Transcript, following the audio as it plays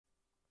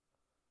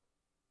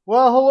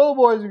Well, hello,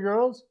 boys and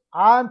girls.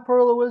 I'm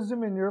Pearl of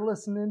Wisdom, and you're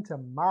listening to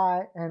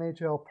my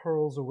NHL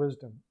Pearls of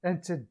Wisdom.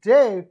 And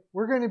today,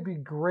 we're going to be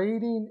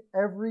grading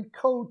every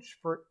coach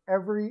for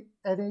every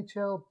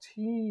NHL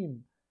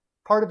team.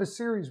 Part of a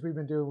series we've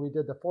been doing. We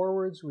did the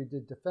forwards, we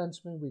did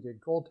defensemen, we did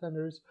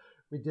goaltenders,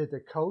 we did the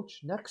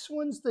coach. Next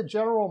one's the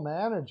general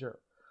manager.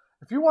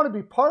 If you want to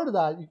be part of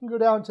that, you can go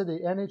down to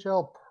the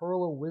NHL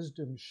Pearl of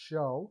Wisdom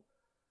show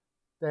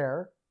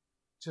there.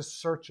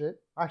 Just search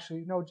it.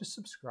 Actually, no, just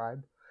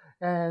subscribe.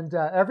 And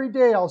every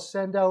day I'll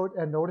send out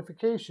a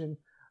notification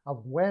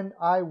of when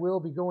I will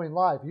be going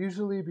live,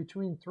 usually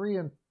between 3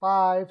 and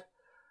 5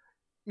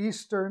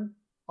 Eastern,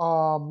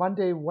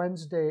 Monday,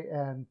 Wednesday,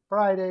 and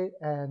Friday,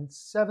 and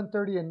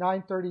 7:30 and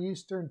 9:30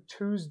 Eastern,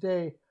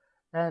 Tuesday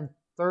and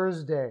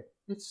Thursday.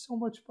 It's so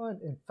much fun.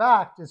 In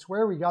fact, it's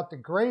where we got the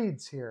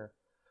grades here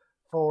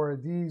for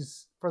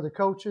the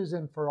coaches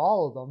and for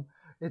all of them.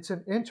 It's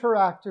an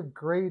interactive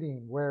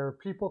grading where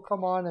people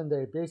come on and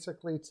they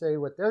basically say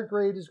what their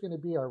grade is going to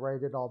be. I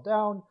write it all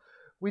down.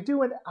 We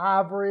do an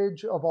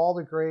average of all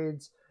the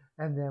grades,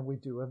 and then we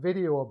do a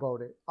video about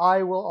it.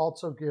 I will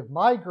also give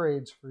my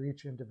grades for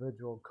each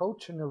individual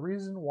coach and the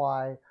reason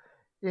why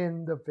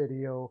in the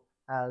video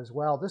as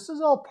well. This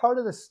is all part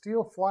of the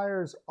Steel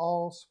Flyers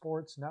All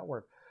Sports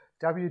Network,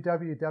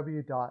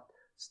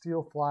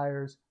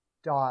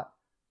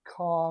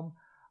 www.steelflyers.com.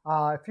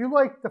 If you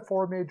like the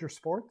four major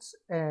sports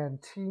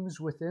and teams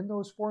within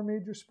those four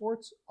major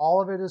sports,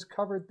 all of it is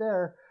covered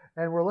there.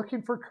 And we're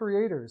looking for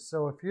creators.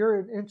 So if you're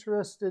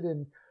interested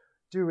in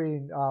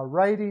doing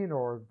writing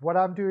or what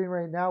I'm doing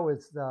right now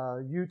with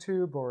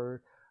YouTube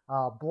or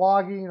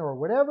blogging or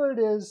whatever it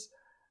is,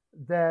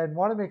 then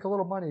want to make a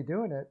little money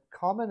doing it,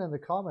 comment in the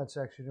comment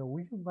section and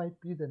we might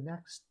be the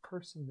next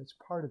person that's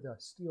part of the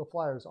Steel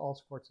Flyers All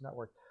Sports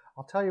Network.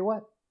 I'll tell you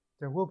what,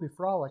 there will be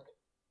Frolic.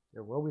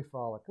 There will be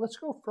Frolic. Let's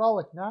go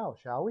Frolic now,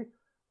 shall we?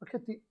 Look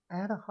at the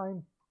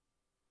Anaheim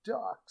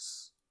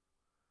Ducks.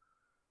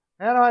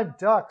 Anaheim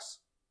Ducks.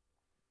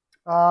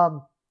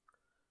 Of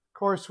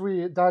course,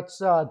 that's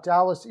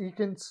Dallas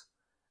Eakins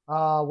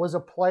was a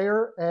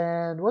player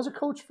and was a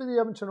coach for the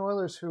Edmonton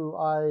Oilers, who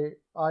I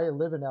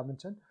live in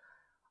Edmonton.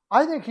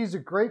 I think he's a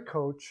great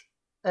coach,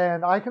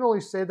 and I can only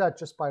say that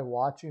just by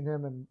watching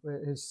him and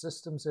his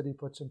systems that he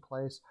puts in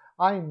place.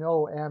 I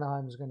know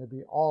Anaheim is going to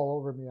be all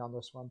over me on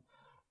this one.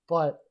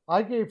 But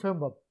I gave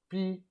him a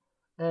B,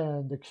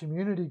 and the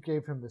community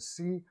gave him a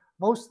C,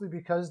 mostly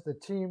because the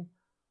team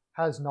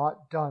has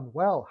not done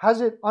well. Has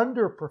it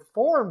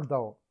underperformed,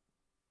 though?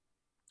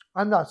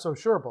 I'm not so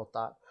sure about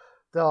that.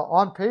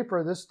 On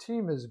paper, this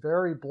team is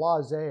very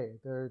blasé.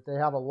 They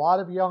have a lot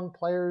of young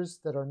players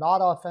that are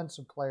not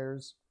offensive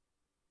players.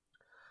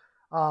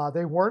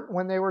 They weren't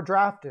when they were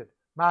drafted.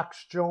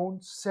 Max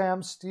Jones,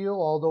 Sam Steele,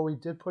 although he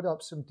did put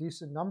up some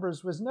decent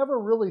numbers, was never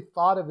really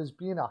thought of as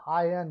being a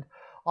high-end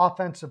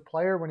offensive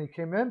player when he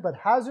came in, but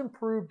has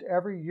improved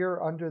every year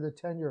under the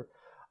tenure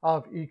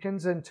of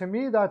Eakins. And to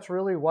me, that's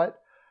really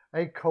what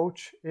a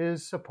coach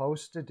is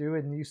supposed to do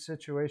in these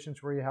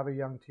situations where you have a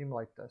young team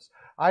like this.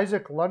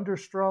 Isaac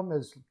Lunderstrom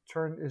is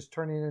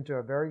turning into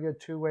a very good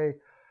two-way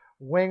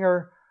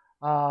winger.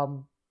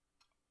 Like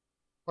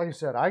I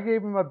said, I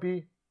gave him a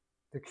B.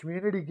 The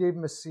community gave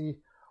him a C.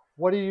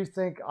 What do you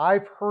think?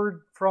 I've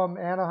heard from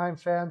Anaheim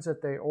fans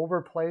that they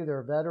overplay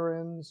their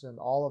veterans and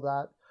all of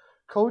that.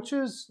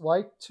 Coaches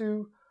like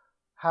to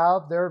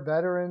have their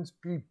veterans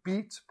be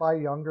beat by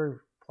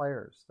younger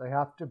players. They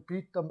have to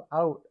beat them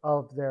out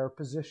of their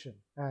position.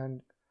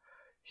 And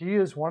he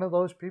is one of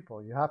those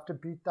people. You have to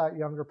beat that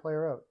younger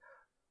player out.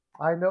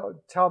 I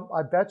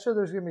bet you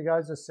there's going to be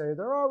guys that say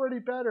they're already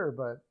better,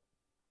 but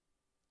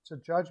it's a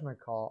judgment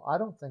call. I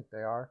don't think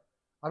they are.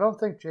 I don't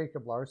think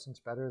Jacob Larsson's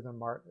better than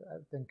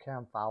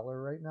Cam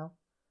Fowler right now.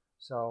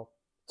 So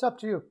it's up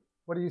to you.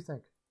 What do you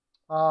think?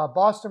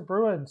 Boston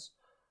Bruins.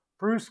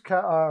 Bruce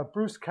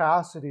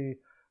Cassidy,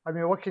 I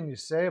mean, what can you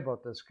say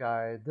about this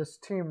guy? This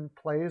team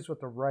plays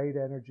with the right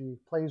energy,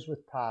 plays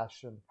with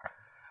passion.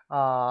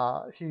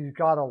 He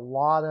got a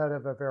lot out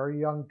of a very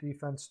young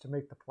defense to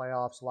make the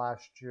playoffs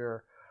last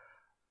year.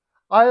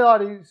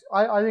 I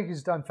think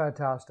he's done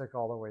fantastic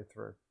all the way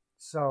through.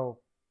 So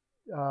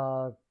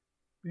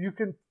you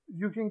can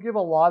give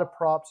a lot of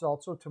props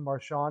also to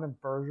Marchand and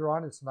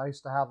Bergeron. It's nice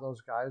to have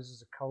those guys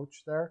as a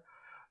coach there.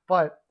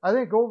 But I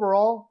think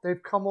overall,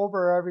 they've come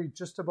over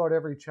just about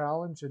every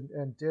challenge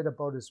and did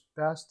about as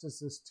best as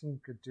this team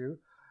could do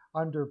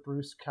under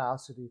Bruce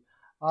Cassidy.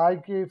 I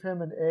gave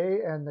him an A,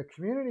 and the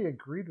community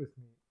agreed with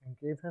me and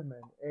gave him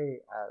an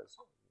A as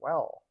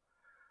well.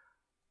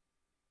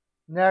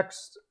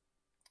 Next,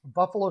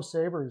 Buffalo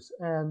Sabres.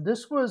 And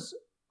this was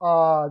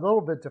a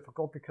little bit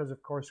difficult because,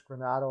 of course,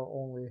 Granato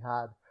only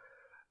had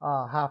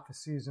half a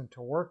season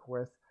to work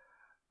with.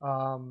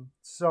 And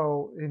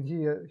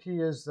he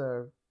is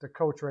the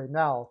coach right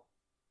now.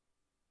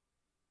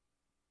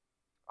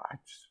 I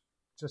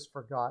just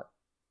forgot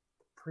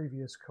the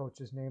previous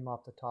coach's name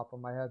off the top of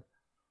my head.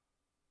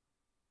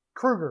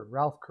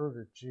 Ralph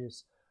Kruger,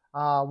 geez.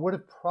 Would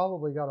have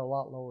probably got a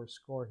lot lower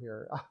score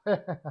here.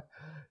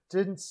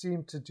 Didn't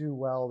seem to do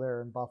well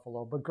there in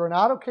Buffalo. But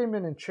Granato came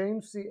in and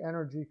changed the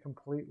energy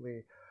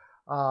completely.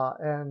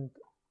 And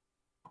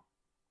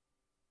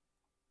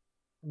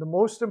the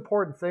most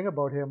important thing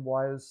about him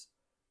was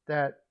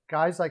that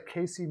guys like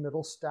Casey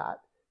Middlestat,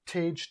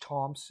 Tage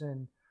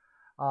Thompson,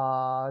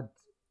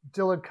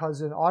 Dylan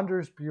Cousin,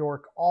 Anders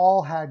Bjork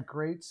all had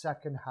great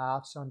second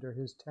halves under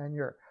his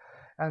tenure.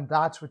 And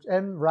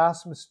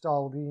Rasmus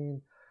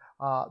Dahlin.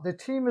 The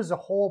team as a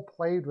whole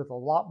played with a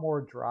lot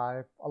more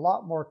drive, a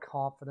lot more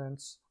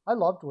confidence. I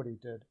loved what he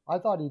did. I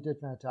thought he did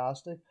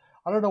fantastic.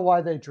 I don't know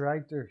why they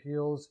dragged their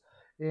heels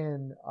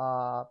in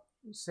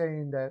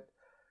saying that,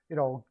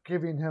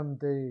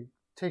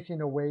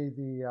 taking away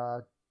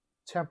the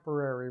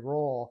temporary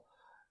role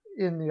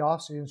in the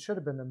offseason should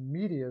have been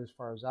immediate as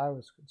far as I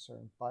was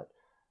concerned. But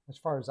as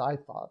far as I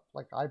thought,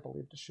 I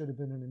believed it should have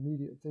been an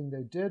immediate thing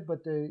they did,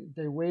 but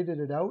they waited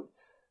it out.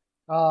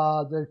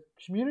 The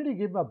community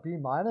gave him a B-.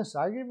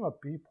 I gave him a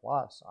B+.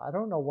 I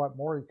don't know what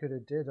more he could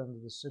have did under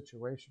the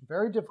situation.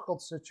 Very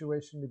difficult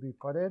situation to be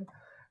put in,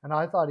 and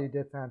I thought he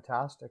did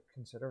fantastic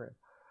considering.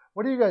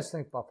 What do you guys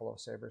think, Buffalo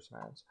Sabres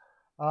fans?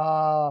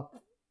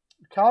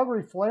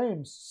 Calgary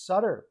Flames,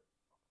 Sutter.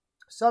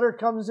 Sutter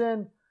comes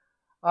in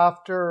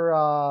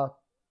after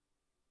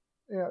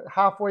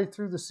halfway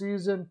through the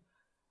season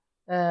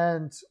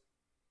and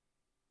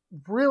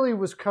really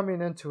was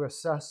coming in to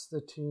assess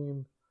the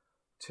team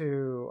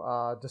to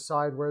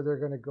decide where they're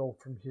going to go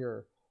from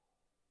here.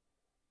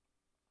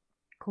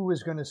 Who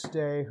is going to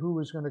stay, who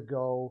is going to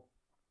go,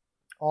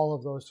 all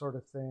of those sort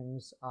of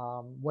things,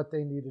 what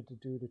they needed to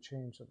do to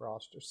change the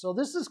roster. So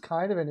this is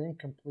kind of an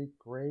incomplete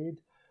grade.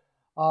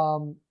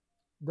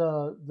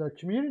 The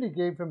community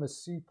gave him a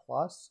C+.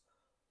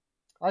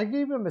 I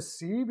gave him a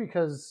C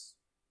because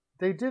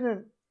they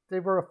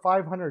were a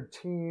 500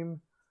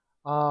 team.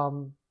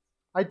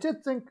 I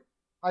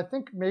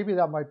think maybe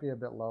that might be a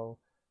bit low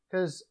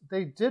because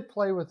they did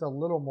play with a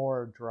little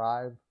more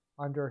drive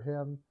under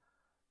him.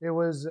 It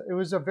was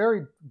a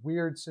very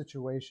weird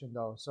situation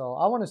though. So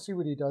I want to see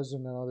what he does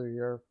in another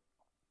year.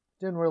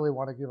 Didn't really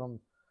want to give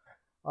him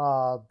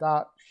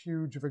that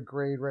huge of a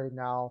grade right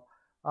now.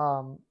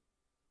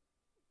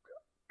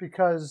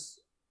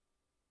 Because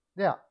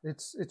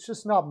it's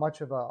just not much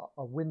of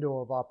a window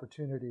of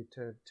opportunity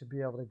to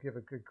be able to give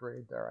a good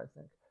grade there, I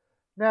think.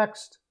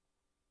 Next,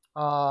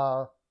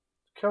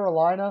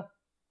 Carolina,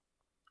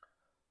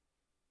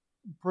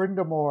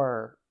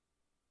 Brindamore.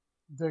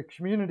 The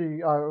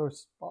community,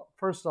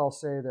 first I'll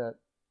say that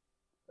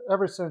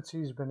ever since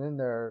he's been in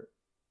there,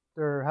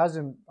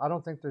 I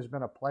don't think there's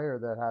been a player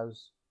that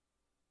has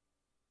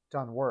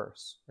done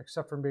worse,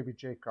 except for maybe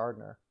Jake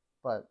Gardner.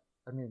 But,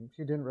 I mean,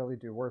 he didn't really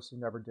do worse. He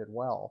never did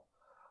well.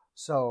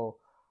 So,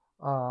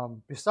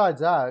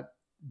 besides that,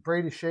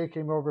 Brady Shea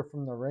came over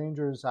from the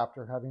Rangers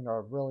after having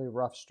a really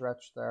rough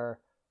stretch there,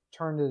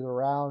 turned it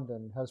around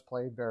and has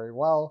played very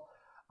well.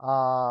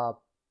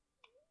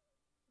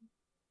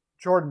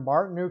 Jordan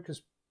Martinook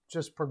has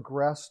just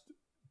progressed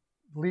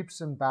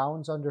leaps and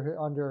bounds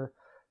under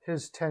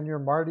his tenure.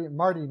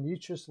 Marty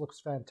Nietzsche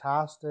looks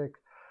fantastic.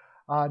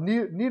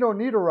 Nito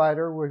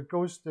Niederreiter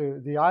goes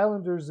to the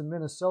Islanders in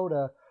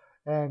Minnesota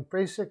and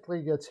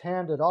basically gets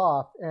handed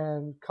off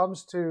and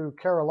comes to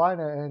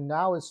Carolina and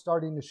now is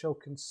starting to show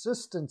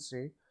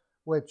consistency,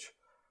 which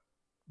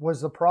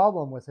was the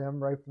problem with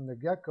him right from the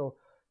get-go.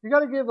 You got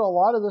to give a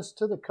lot of this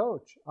to the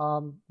coach.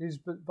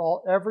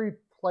 Every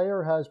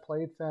player has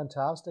played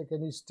fantastic,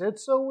 and he did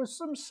so with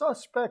some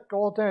suspect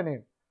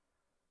goaltending.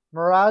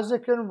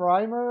 Mrazek and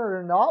Reimer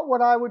are not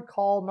what I would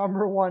call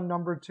number one,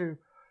 number two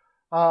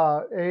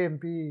A and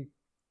B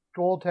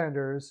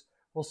goaltenders.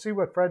 We'll see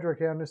what Frederik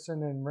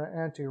Andersen and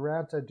Antti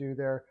Ranta do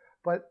there,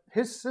 but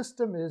his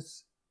system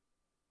is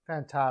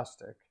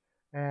fantastic,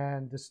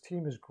 and this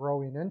team is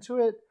growing into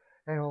it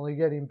and only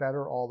getting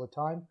better all the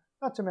time.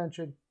 Not to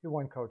mention, he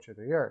won Coach of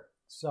the Year.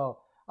 So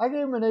I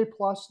gave him an A+.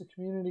 The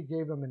community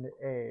gave him an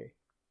A.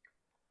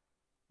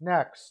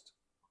 Next,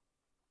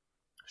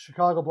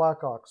 Chicago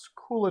Blackhawks,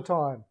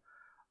 Kuleton.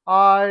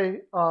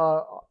 I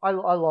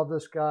love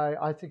this guy.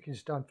 I think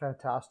he's done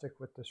fantastic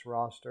with this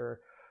roster.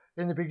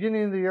 In the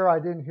beginning of the year, I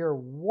didn't hear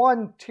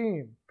one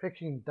team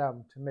picking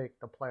them to make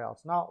the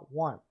playoffs. Not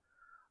one.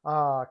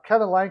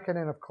 Kevin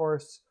Lankinen, of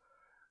course,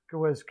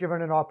 was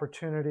given an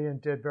opportunity and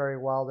did very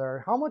well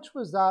there. How much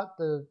was that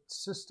the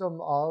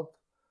system of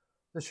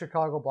the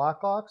Chicago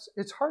Blackhawks?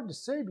 It's hard to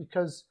say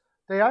because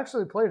they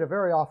actually played a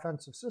very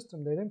offensive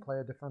system. They didn't play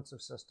a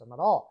defensive system at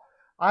all.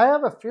 I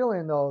have a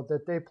feeling, though,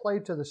 that they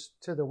played to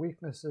the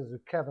weaknesses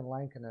of Kevin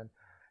Lankinen.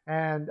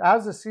 And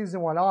as the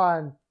season went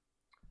on,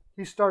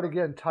 he started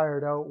getting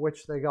tired out,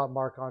 which they got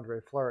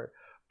Marc-Andre Fleury.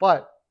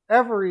 But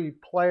every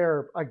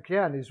player,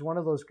 again, he's one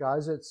of those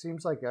guys that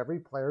seems like every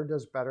player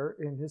does better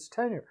in his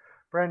tenure.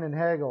 Brandon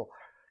Hagel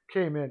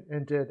came in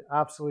and did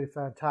absolutely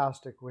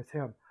fantastic with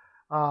him.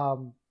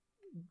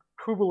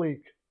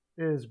 Kubalik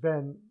has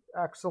been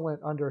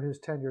excellent under his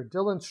tenure.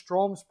 Dylan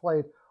Strome's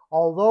played,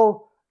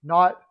 although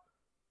not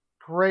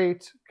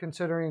great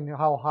considering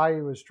how high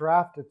he was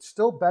drafted.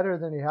 Still better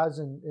than he has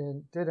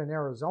did in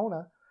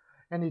Arizona,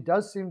 and he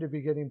does seem to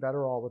be getting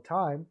better all the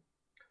time.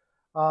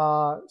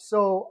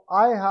 So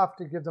I have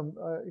to give him.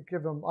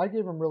 I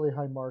gave him really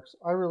high marks.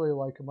 I really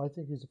like him. I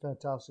think he's a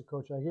fantastic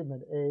coach. I gave him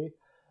an A.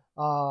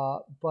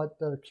 But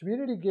the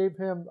community gave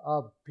him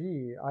a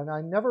B, and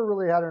I never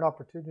really had an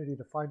opportunity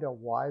to find out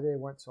why they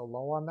went so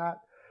low on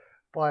that.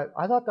 But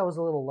I thought that was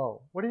a little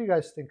low. What do you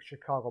guys think,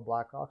 Chicago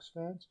Blackhawks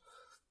fans?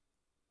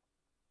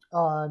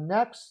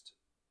 Next,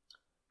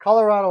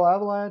 Colorado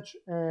Avalanche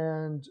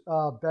and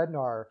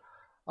Bednar.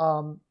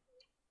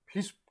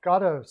 He's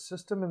got a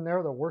system in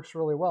there that works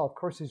really well. Of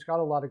course, he's got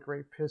a lot of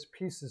great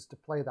pieces to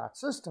play that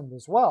system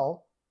as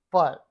well,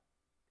 but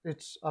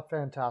it's a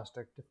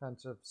fantastic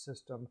defensive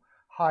system,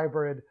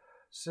 hybrid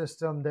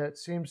system that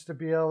seems to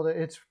be able to,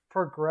 it's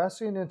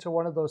progressing into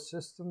one of those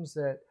systems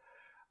that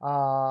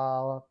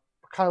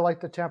kind of like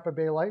the Tampa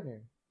Bay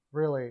Lightning,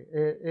 really.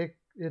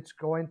 It's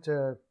going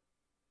to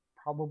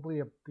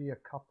probably be a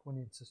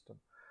cup-winning system.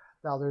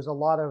 Now, there's a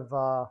lot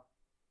of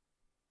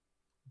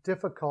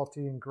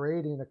difficulty in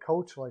grading a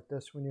coach like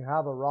this when you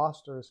have a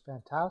roster as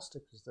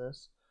fantastic as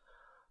this.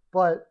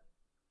 But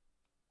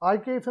I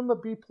gave him a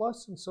B+,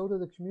 and so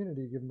did the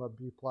community give him a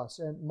B+.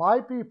 And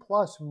my B+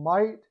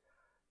 might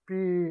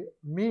be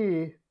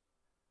me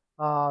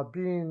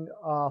being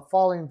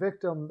falling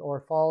victim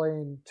or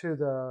falling to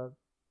the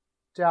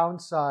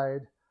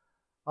downside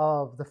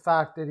of the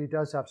fact that he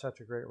does have such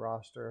a great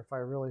roster, if I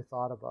really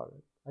thought about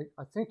it.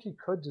 I think he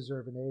could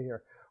deserve an A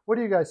here. What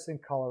do you guys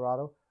think,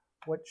 Colorado?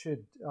 What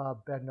should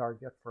Bednar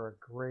get for a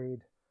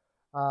grade?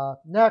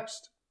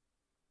 Next,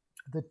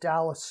 the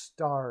Dallas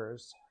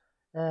Stars.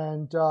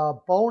 And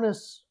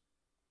Bonus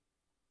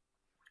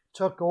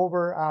took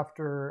over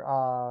after,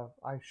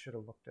 I should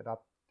have looked it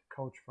up,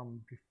 coach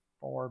from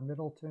before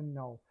Middleton.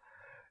 No.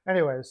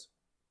 Anyways,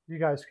 you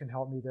guys can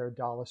help me there,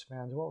 Dallas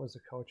fans. What was the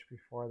coach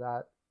before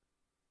that?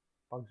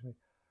 Bugs me.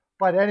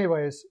 But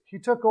anyways, he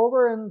took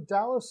over and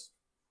Dallas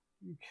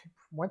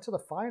went to the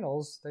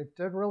finals. They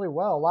did really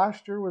well.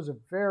 Last year was a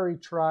very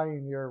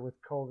trying year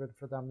with COVID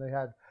for them. They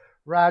had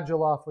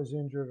Radulov was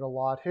injured a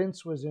lot.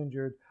 Hintz was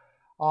injured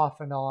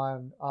off and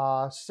on.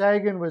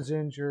 Sagan was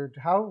injured.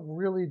 How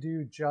really do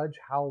you judge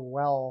how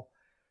well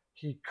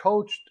he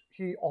coached?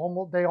 They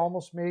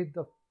almost made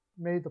the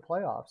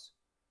playoffs.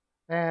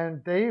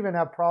 And they even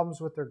have problems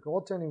with their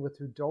goaltending with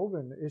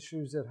Hudobin,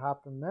 issues that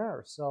happened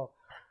there. So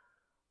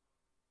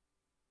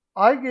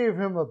I gave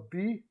him a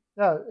B.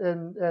 Yeah,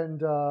 and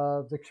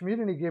the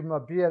community gave him a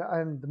B.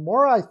 And the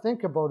more I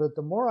think about it,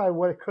 the more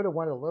I could have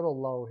went a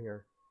little low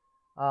here.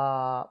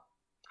 How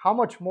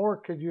much more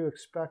could you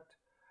expect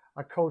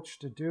a coach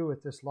to do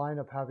with this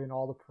lineup having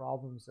all the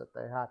problems that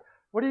they had?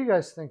 What do you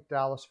guys think,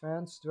 Dallas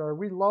fans? Are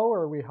we low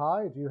or are we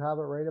high? Do you have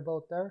it right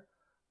about there?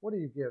 What do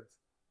you give,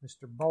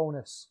 Mr.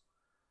 Bonus?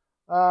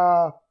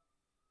 The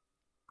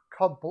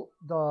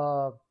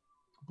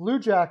Blue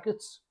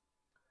Jackets,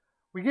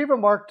 we gave a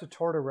mark to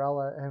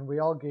Tortorella, and we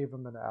all gave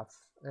him an F.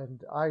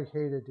 And I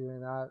hated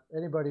doing that.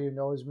 Anybody who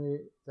knows me,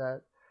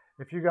 that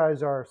if you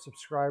guys are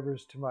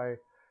subscribers to my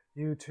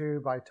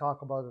YouTube, I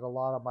talk about it a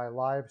lot on my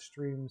live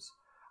streams.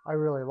 I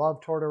really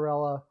love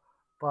Tortorella,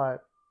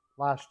 but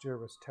last year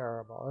was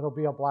terrible. It'll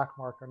be a black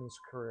mark on his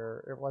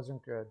career. It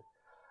wasn't good.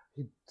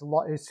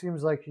 It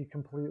seems like he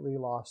completely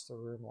lost the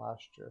room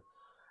last year.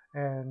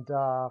 And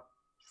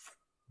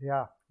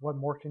yeah, what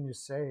more can you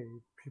say?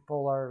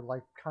 People are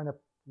like kind of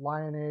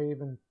Lion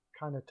even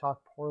kind of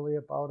talk poorly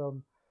about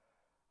him.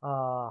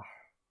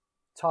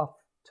 Tough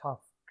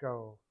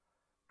go.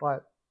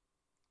 But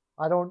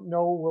I don't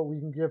know what we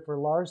can give for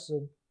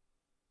Larson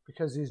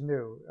because he's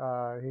new.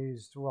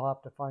 We'll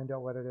have to find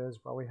out what it is,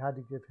 but we had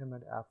to give him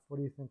an F. What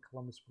do you think,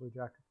 Columbus Blue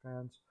Jacket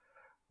fans,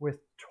 with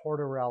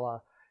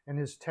Tortorella and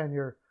his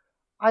tenure?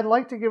 I'd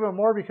like to give him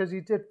more because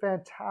he did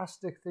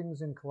fantastic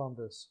things in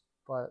Columbus,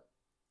 but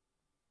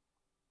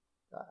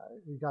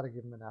you got to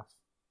give him an F.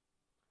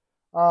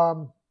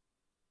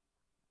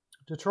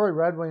 Detroit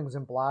Red Wings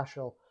and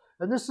Blashill.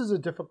 And this is a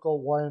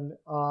difficult one.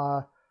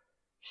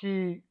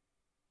 He's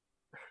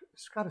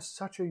got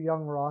such a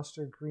young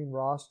roster, green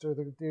roster.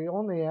 The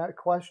only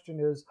question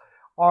is,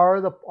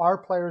 are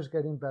players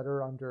getting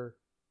better under,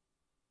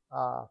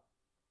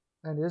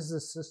 and is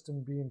the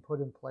system being put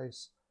in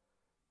place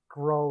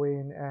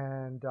growing,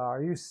 and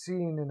are you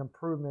seeing an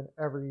improvement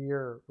every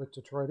year with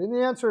Detroit? And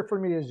the answer for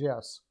me is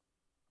yes.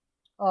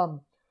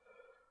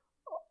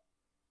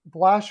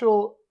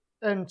 Blashill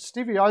and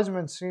Stevie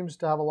Yzerman seems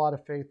to have a lot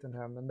of faith in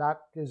him, and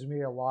that gives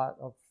me a lot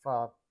of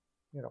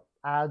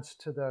adds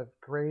to the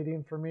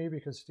grading for me,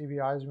 because Stevie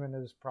Yzerman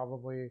is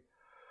probably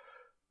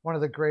one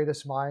of the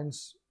greatest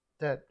minds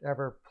that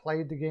ever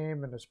played the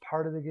game and is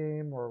part of the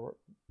game. Or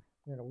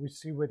we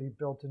see what he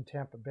built in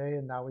Tampa Bay,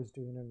 and now he's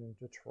doing it in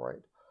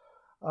Detroit.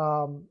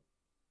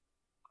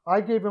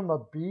 I gave him a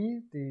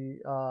B.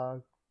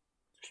 The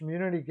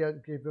community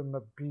gave him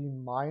a B-,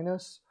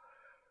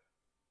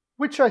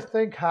 which I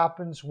think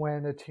happens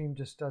when a team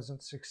just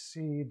doesn't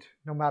succeed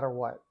no matter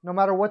what. No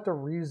matter what the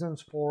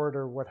reasons for it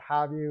or what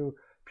have you,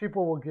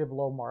 people will give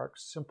low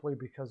marks simply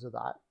because of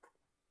that.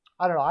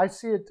 I don't know. I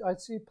see it. I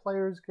see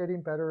players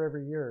getting better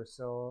every year,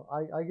 so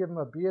I give him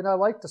a B, and I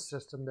like the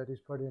system that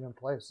he's putting in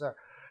place there.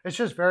 It's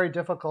just very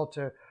difficult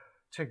to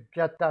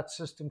get that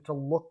system to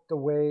look the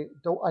way.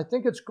 Though I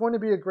think it's going to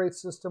be a great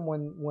system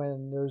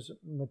when there's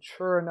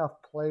mature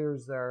enough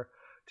players there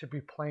to be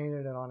playing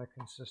it on a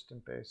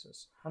consistent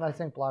basis, and I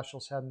think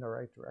Blashill's heading in the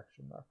right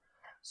direction there.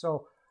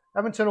 So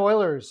Edmonton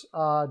Oilers,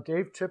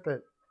 Dave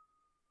Tippett.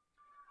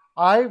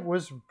 I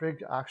was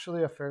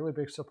actually a fairly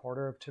big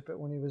supporter of Tippett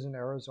when he was in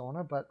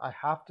Arizona, but I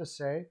have to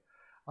say,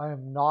 I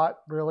am not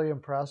really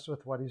impressed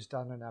with what he's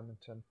done in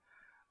Edmonton.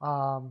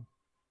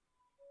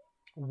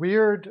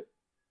 Weird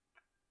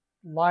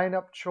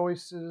lineup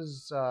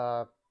choices,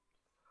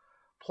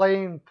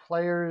 playing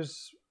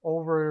players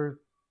over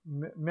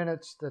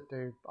minutes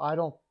that I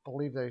don't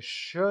believe they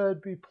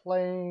should be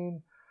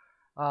playing.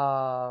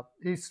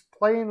 He's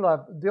playing,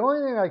 the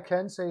only thing I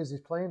can say is he's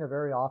playing a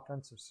very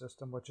offensive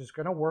system, which is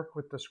going to work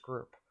with this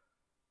group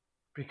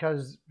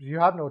because you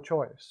have no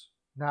choice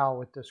now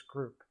with this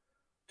group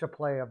to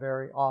play a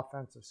very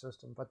offensive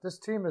system. But this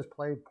team has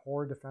played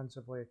poor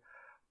defensively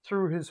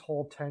through his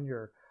whole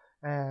tenure.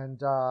 And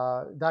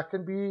that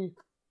can be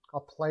a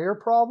player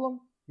problem,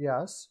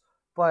 yes,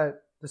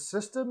 but the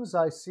systems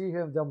I see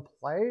them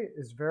play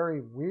is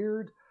very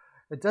weird.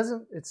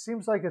 It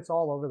seems like it's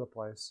all over the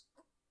place.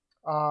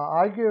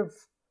 I give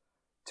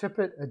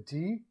Tippett a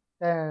D,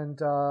 and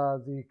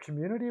the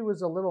community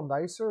was a little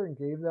nicer and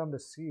gave them a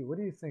C. What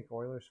do you think,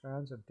 Oilers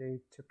fans, of Dave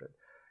Tippett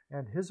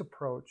and his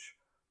approach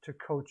to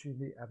coaching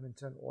the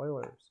Edmonton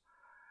Oilers?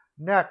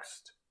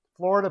 Next,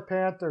 Florida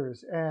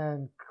Panthers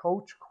and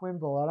Coach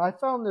Quenneville. And I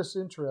found this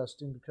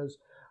interesting because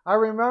I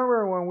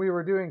remember when we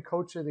were doing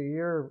Coach of the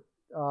Year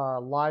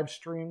live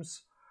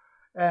streams,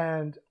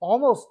 and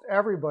almost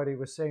everybody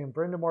was saying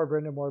Brind'Amour,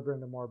 Brind'Amour,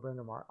 Brind'Amour,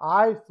 Brind'Amour.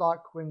 I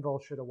thought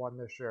Quenneville should have won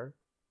this year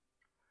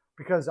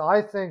because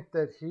I think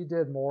that he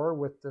did more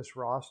with this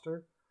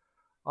roster.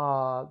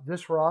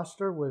 This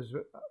roster was,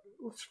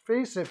 let's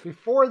face it,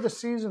 before the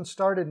season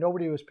started,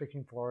 nobody was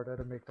picking Florida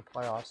to make the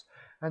playoffs.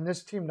 And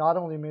this team not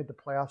only made the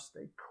playoffs,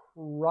 they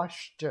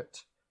crushed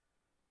it.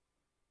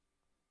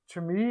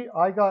 To me,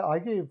 I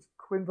gave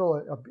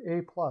Quenneville a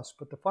A+.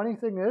 But the funny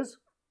thing is,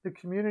 the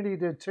community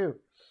did too,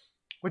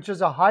 which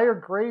is a higher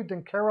grade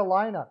than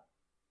Carolina.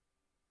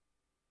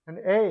 An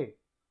A.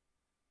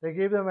 They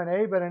gave them an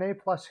A, but an A+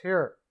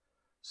 here.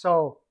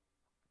 So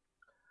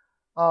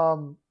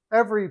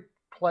every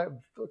play,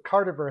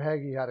 Carter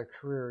Verhaeghe had a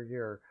career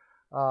year.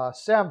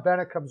 Sam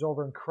Bennett comes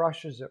over and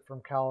crushes it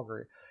from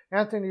Calgary.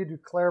 Anthony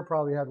Duclair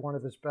probably had one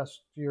of his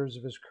best years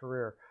of his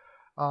career.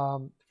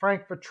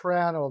 Frank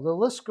Vetrano, the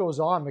list goes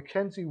on.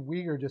 Mackenzie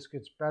Weegar just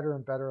gets better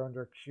and better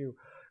under Q.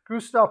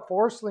 Gustav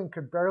Forsling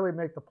could barely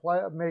make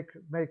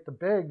the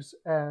bigs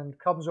and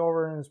comes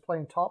over and is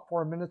playing top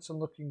 4 minutes and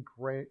looking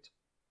great.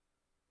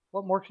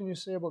 What more can you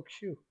say about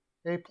Q?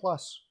 A+.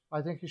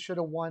 I think he should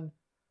have won.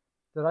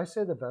 Did I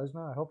say the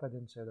Vezina? I hope I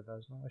didn't say the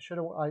Vezina.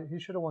 He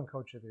should have won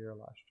Coach of the Year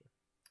last year.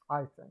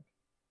 I think.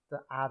 The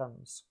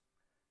Adams.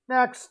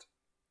 Next.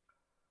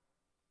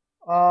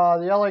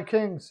 The LA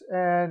Kings.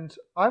 And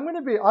I'm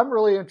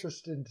really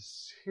interested to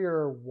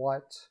hear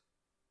what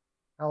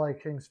LA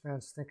Kings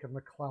fans think of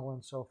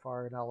McClellan so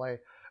far in LA.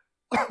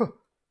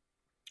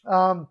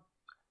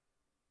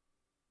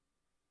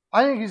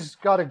 I think he's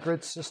got a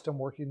good system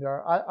working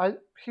there.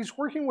 He's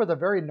working with a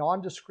very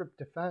nondescript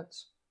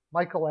defense.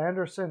 Michael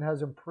Anderson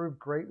has improved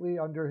greatly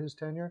under his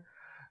tenure.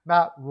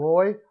 Matt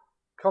Roy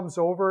comes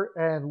over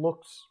and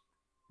looks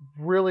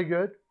really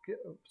good,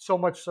 so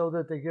much so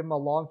that they give him a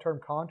long-term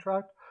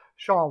contract.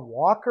 Sean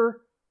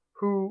Walker,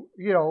 who,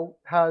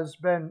 has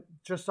been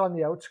just on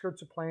the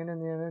outskirts of playing in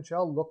the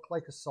NHL, looked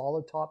like a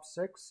solid top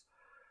 6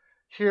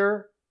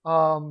 here.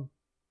 Got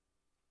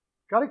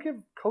to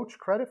give Coach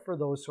credit for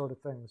those sort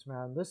of things,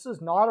 man. This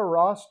is not a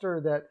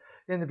roster that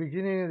in the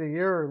beginning of the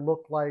year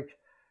looked like,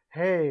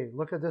 hey,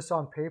 look at this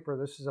on paper.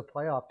 This is a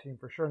playoff team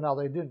for sure. Now,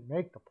 they didn't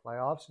make the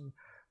playoffs, and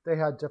they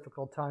had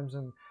difficult times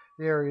in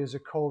the areas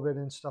of COVID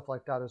and stuff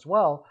like that as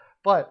well.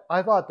 But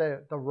I thought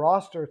that the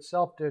roster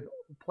itself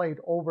played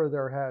over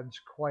their heads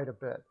quite a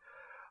bit.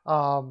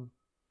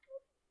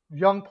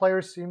 Young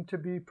players seem to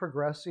be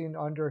progressing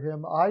under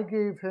him. I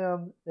gave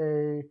him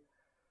a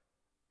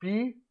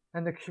B,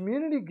 and the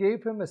community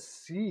gave him a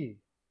C,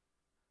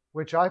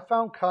 which I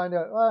found kind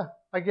of,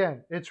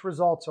 again, it's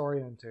results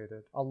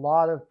orientated. A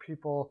lot of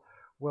people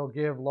will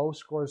give low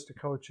scores to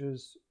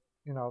coaches.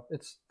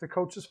 It's the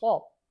coach's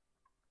fault.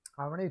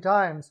 How many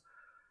times,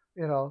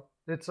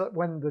 it's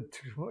when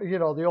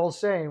the old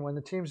saying, when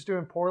the team's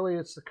doing poorly,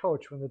 it's the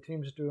coach. When the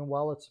team's doing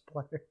well, it's the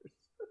players.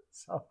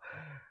 So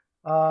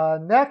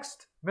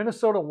next,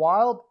 Minnesota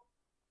Wild,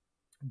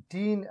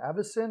 Dean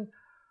Evason.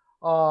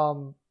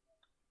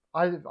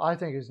 I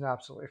think he's an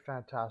absolutely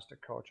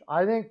fantastic coach.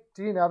 I think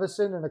Dean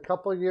Evason in a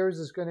couple of years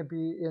is going to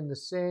be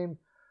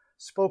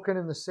spoken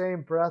in the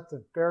same breath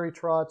of Barry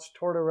Trotz,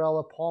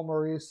 Tortorella, Paul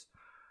Maurice,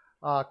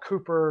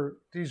 Cooper,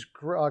 these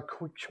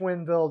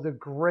Quenneville, the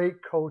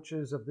great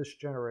coaches of this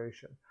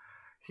generation.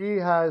 He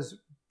has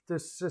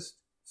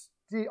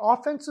the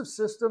offensive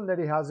system that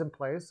he has in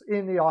place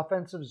in the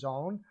offensive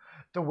zone,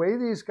 the way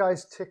these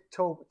guys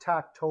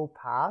tic-tac-toe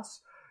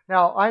pass.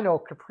 Now, I know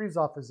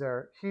Kaprizov is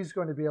there. He's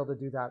going to be able to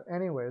do that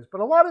anyways.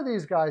 But a lot of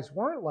these guys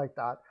weren't like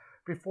that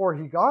before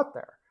he got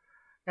there.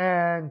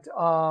 And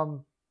I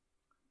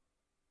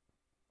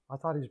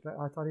thought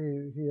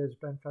he has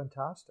been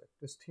fantastic.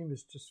 This team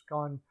has just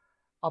gone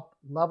up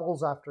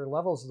levels after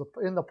levels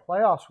in the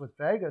playoffs with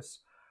Vegas.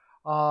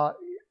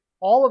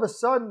 All of a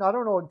sudden, I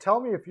don't know,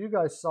 tell me if you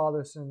guys saw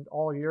this in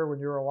all year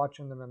when you were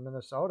watching them in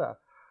Minnesota,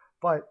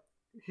 but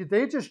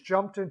they just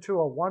jumped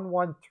into a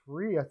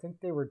 1-1-3. I think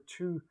they were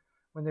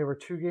when they were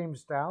 2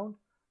 games down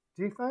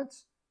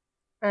defense,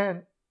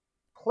 and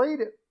played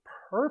it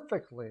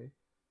perfectly,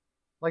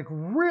 like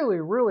really,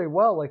 really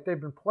well, like they've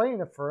been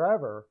playing it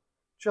forever,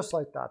 just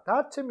like that.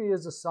 That to me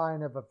is a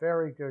sign of a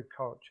very good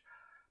coach.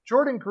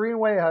 Jordan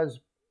Greenway has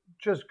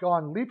just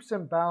gone leaps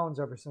and bounds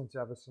ever since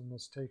Evason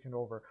has taken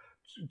over.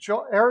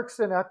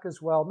 Eriksson Ek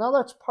as well. Now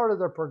that's part of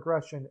their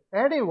progression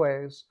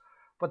anyways,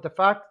 but the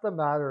fact of the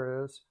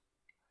matter is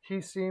he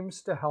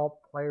seems to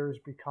help players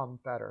become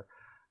better.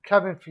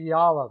 Kevin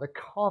Fiala, the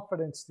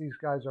confidence these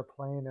guys are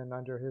playing in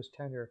under his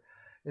tenure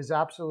is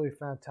absolutely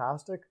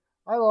fantastic.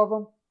 I love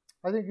him.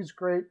 I think he's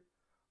great.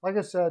 Like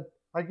I said,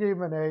 I gave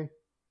him an A.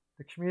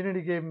 The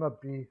community gave him a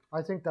B.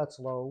 I think that's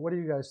low. What do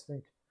you guys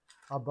think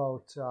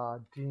about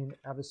Dean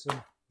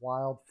Evason,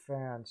 Wild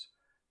fans?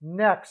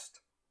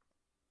 Next,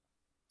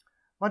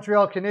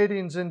 Montreal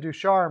Canadiens in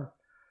Ducharme.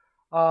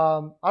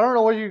 I don't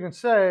know what you can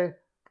say.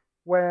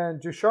 When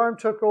Ducharme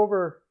took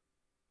over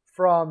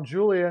from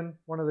Julien,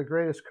 one of the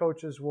greatest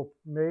coaches,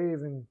 may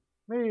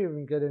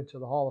even get into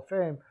the Hall of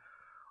Fame,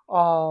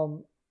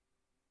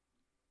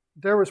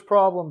 there was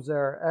problems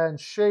there. And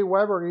Shea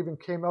Weber even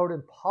came out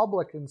in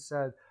public and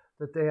said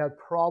that they had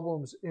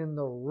problems in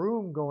the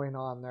room going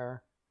on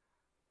there.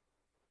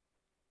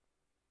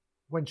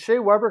 When Shea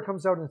Weber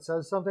comes out and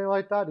says something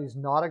like that, he's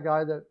not a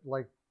guy that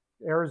like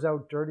airs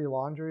out dirty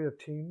laundry of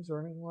teams or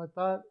anything like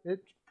that.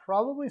 It's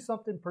probably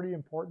something pretty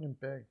important and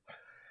big.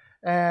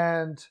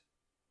 And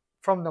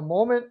from the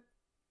moment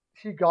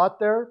he got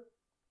there,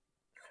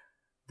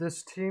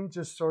 this team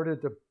just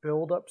started to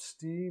build up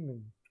steam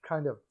and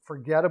kind of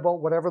forget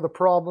about whatever the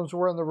problems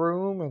were in the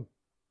room and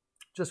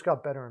just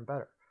got better and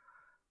better.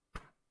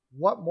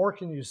 What more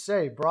can you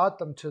say? Brought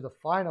them to the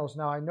finals.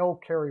 Now, I know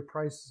Carey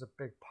Price is a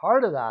big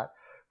part of that,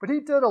 but he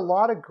did a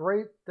lot of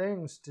great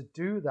things to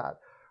do that.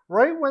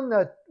 Right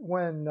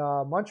when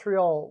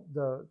Montreal,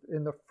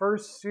 in the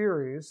first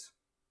series,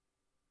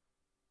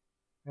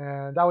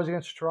 and that was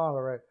against Toronto,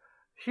 right?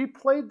 He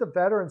played the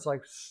veterans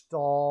like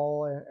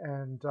Stahl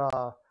and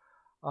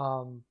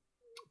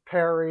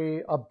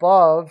Perry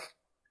above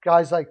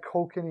guys like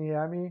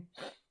Kokoniemi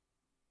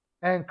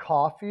and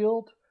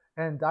Caulfield,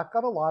 and that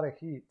got a lot of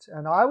heat.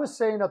 And I was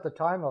saying at the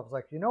time, I was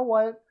like, you know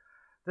what?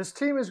 This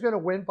team is going to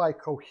win by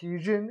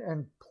cohesion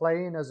and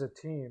playing as a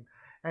team.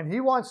 And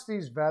he wants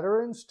these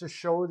veterans to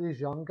show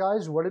these young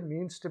guys what it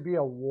means to be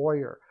a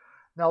warrior.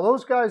 Now,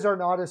 those guys are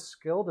not as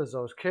skilled as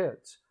those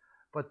kids,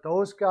 but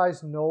those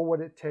guys know what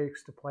it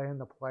takes to play in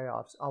the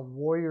playoffs, a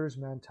warrior's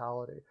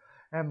mentality.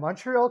 And the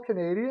Montreal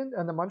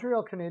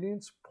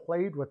Canadiens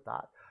played with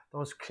that.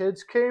 Those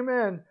kids came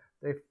in,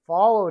 they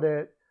followed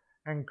it,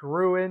 and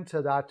grew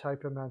into that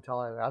type of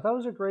mentality. I thought it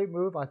was a great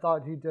move. I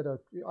thought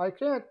I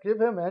can't give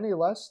him any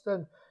less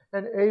than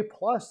an A+.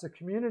 The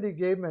community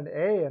gave him an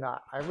A, and I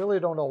really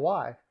don't know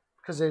why.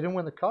 Because they didn't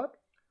win the cup?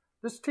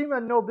 This team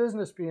had no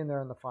business being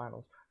there in the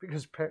finals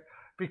because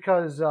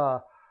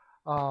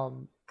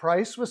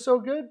Price was so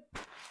good,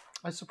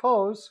 I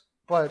suppose.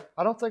 But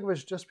I don't think it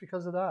was just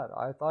because of that.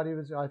 I thought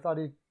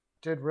he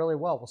did really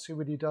well. We'll see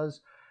what he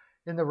does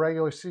in the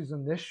regular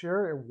season this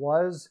year. It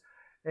was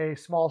a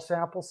small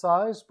sample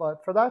size,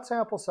 but for that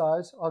sample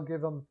size, I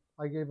gave him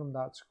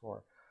that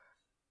score.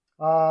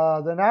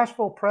 The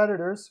Nashville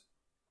Predators,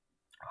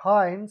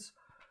 Hines.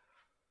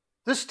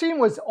 This team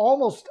was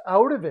almost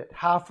out of it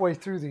halfway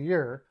through the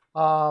year.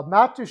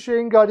 Matt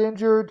Duchene got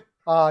injured.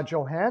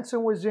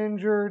 Johansson was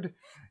injured,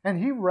 and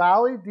he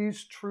rallied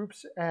these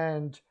troops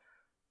and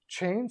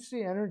changed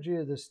the energy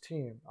of this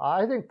team.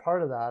 I think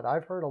part of that,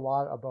 I've heard a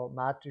lot about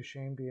Matt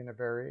Duchene being a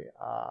very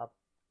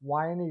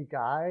whiny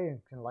guy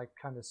and can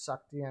kind of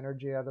suck the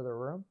energy out of the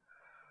room.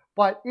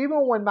 But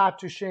even when Matt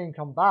Duchene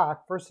come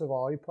back, first of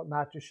all, he put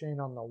Matt Duchene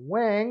on the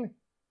wing,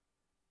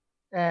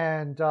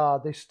 and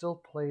they still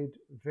played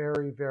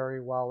very,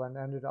 very well and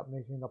ended up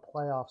making the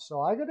playoffs.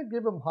 So I got to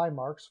give him high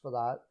marks for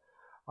that.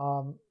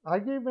 I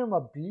gave him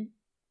a B.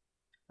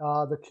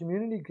 The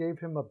community gave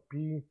him a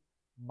B-,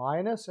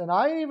 and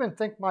I even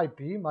think my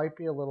B might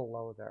be a little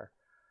low there.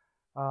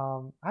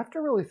 I have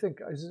to really think,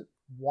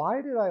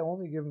 why did I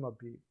only give him a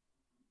B?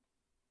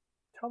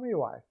 Tell me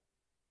why.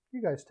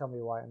 You guys tell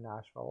me why in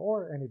Nashville,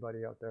 or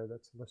anybody out there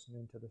that's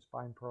listening to this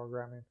fine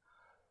programming.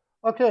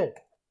 Okay,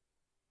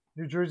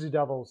 New Jersey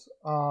Devils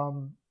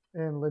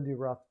in Lindy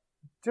Ruff.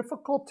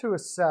 Difficult to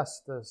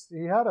assess this.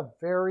 He had a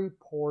very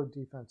poor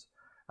defense.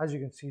 As you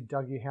can see,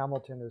 Dougie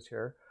Hamilton is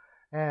here.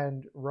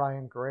 and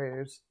Ryan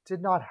Graves.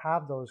 Did not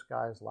have those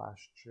guys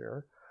last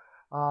year.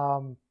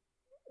 Um,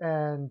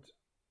 and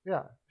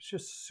yeah, it's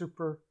just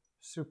super,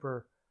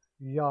 super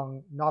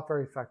young, not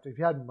very effective.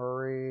 You had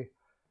Murray,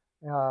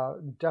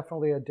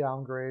 definitely a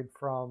downgrade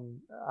from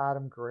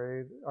Adam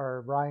Graves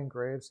or Ryan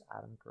Graves,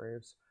 Adam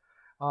Graves,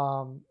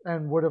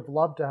 and would have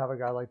loved to have a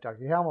guy like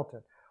Dougie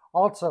Hamilton.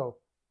 Also,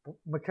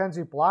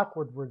 Mackenzie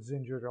Blackwood was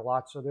injured a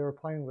lot, so they were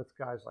playing with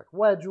guys like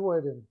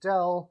Wedgwood and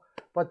Dell.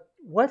 But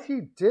what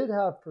he did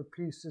have for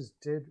pieces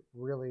did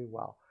really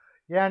well.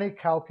 Yanni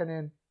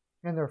Kaukonen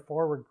in their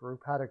forward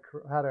group had a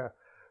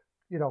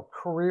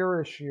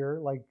careerish year,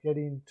 like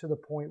getting to the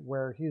point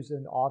where he's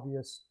an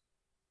obvious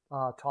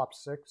top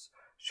six.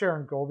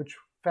 Sharon Govich,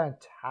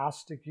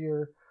 fantastic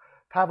year.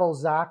 Pavel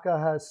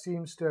Zacha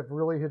seems to have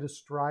really hit a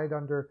stride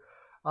under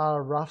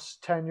Ruff's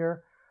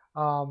tenure.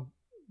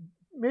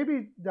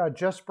 Maybe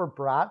Jesper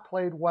Bratt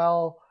played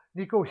well.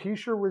 Nico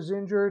Hischier was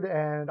injured,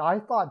 and I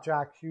thought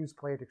Jack Hughes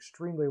played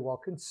extremely well,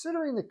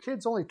 considering the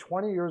kid's only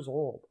 20 years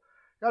old.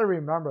 Got to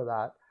remember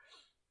that.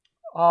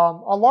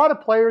 A lot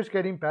of players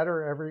getting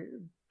better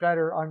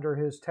under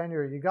his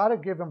tenure. You got to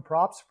give him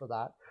props for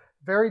that.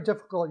 Very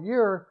difficult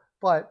year,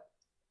 but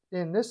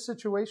in this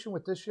situation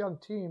with this young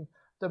team,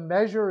 the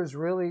measure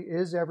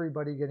is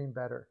everybody getting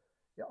better?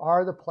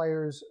 Are the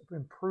players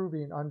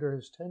improving under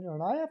his tenure?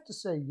 And I have to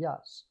say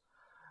yes.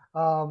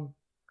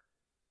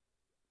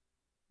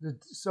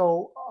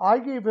 So I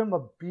gave him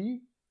a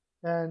B,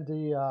 and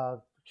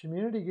the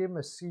community gave him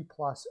a C+.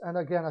 And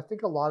again, I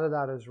think a lot of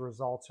that is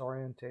results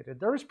orientated.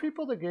 There's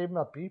people that gave him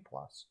a B+.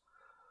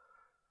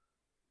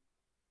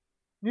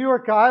 New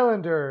York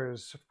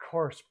Islanders, of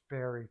course,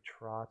 Barry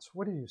Trotz.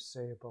 What do you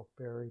say about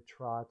Barry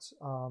Trotz?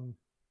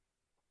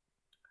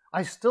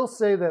 I still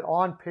say that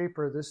on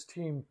paper, this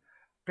team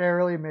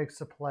barely makes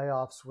the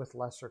playoffs with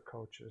lesser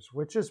coaches,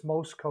 which is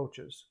most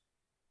coaches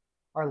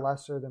are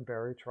lesser than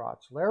Barry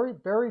Trotz.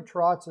 Barry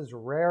Trotz is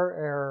rare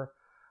air,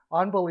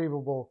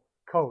 unbelievable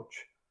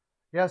coach.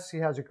 Yes, he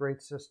has a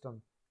great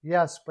system.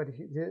 Yes, but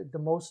the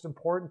most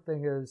important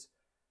thing is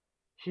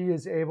he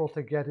is able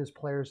to get his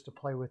players to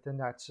play within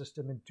that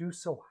system and do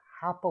so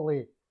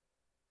happily.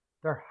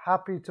 They're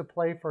happy to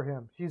play for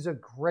him. He's a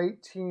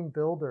great team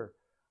builder,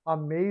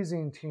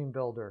 amazing team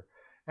builder.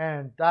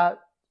 And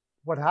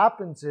what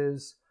happens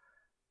is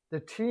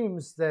the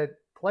teams that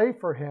play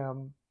for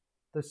him,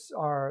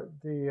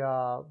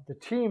 the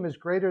team is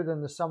greater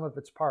than the sum of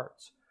its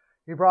parts.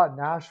 He brought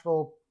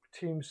Nashville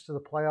teams to the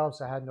playoffs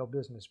that had no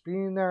business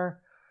being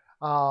there.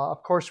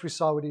 Of course, we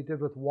saw what he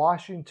did with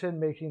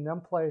Washington,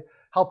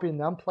 helping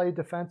them play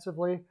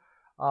defensively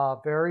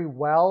very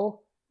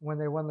well when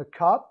they won the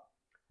Cup,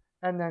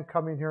 and then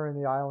coming here in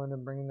the island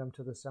and bringing them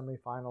to the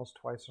semifinals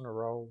twice in a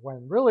row,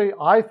 when really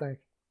I think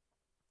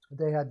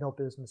they had no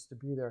business to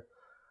be there.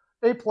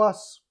 A+,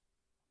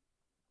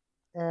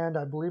 and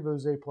I believe it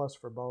was A+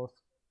 for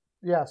both.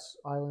 Yes,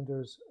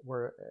 Islanders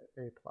were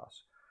A+.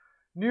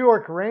 New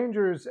York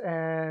Rangers,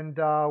 and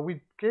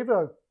we gave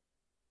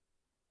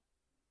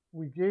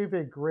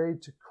a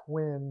grade to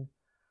Quinn.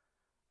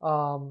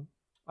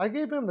 I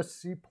gave him a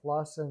C+,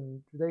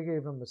 and they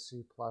gave him a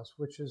C+,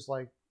 which is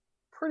like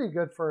pretty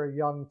good for a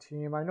young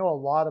team. I know a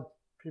lot of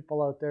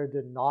people out there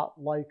did not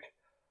like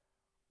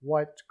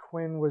what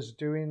Quinn was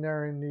doing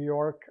there in New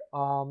York.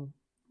 A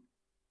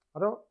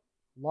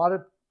lot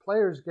of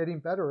players getting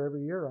better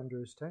every year under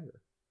his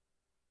tenure.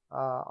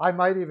 I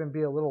might even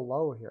be a little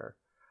low here,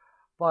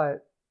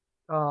 but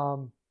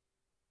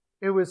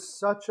it was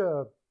such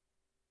a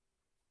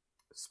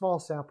small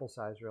sample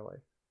size, really.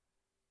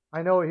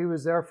 I know he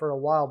was there for a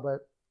while,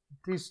 but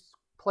these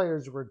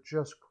players were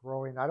just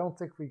growing. I don't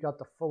think we got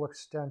the full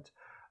extent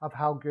of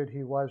how good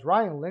he was.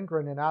 Ryan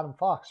Lindgren and Adam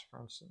Fox,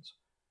 for instance.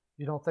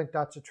 You don't think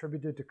that's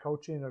attributed to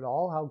coaching at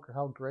all,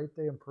 how great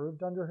they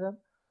improved under him?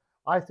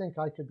 I think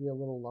I could be a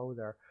little low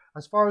there.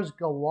 As far as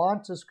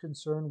Gallant is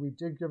concerned, we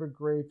did give a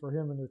grade for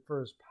him for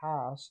his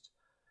past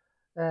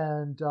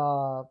and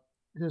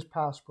his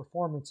past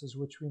performances,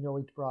 which we know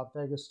he brought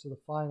Vegas to the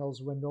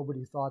finals when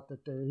nobody thought that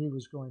he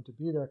was going to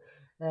be there.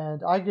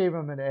 And I gave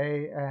him an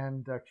A,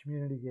 and the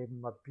community gave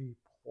him a B+.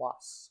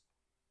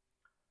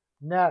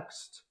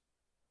 Next,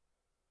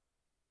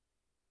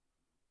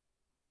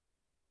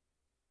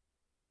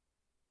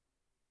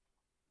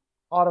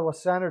 Ottawa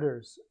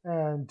Senators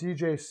and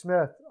DJ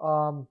Smith.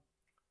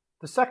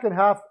 The second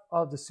half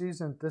of the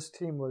season, this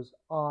team was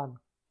on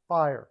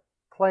fire,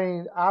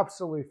 playing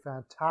absolutely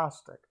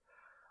fantastic.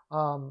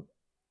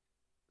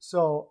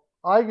 So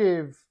I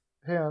gave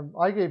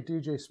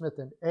DJ Smith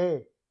an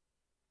A.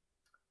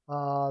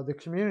 The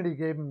community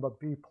gave him a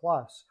B+,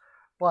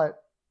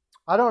 but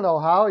I don't know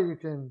how you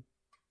can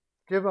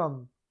give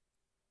him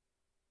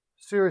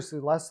seriously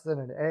less than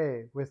an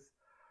A. With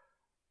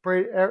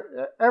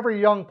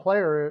every young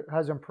player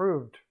has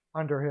improved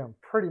under him,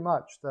 pretty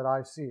much, that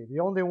I see. The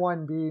only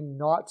one being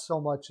not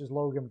so much is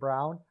Logan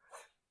Brown,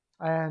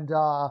 and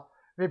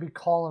maybe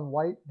Colin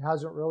White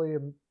hasn't really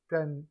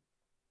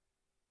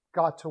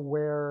got to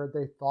where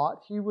they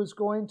thought he was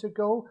going to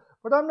go,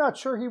 but I'm not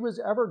sure he was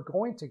ever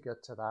going to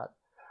get to that.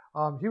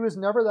 He was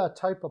never that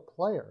type of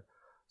player.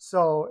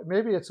 So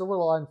maybe it's a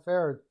little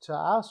unfair to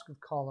ask of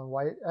Colin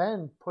White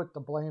and put the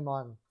blame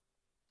on,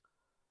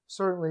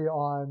 certainly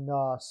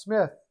on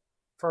Smith,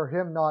 for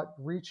him not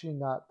reaching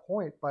that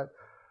point. But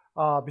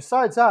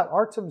besides that,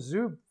 Artem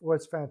Zub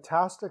was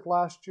fantastic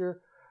last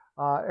year.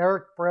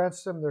 Eric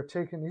Branson,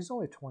 he's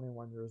only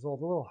 21 years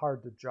old, a little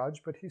hard to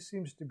judge, but he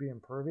seems to be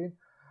improving.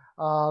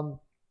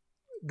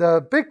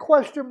 The big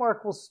question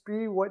mark will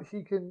be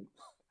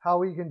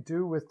how he can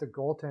do with the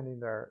goaltending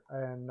there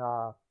and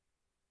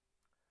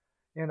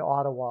in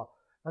Ottawa.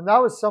 And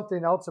that was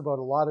something else about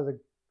a lot of the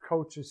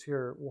coaches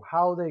here,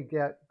 how they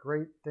get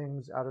great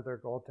things out of their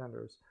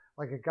goaltenders.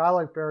 Like a guy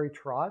like Barry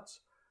Trotz,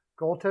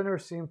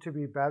 goaltenders seem to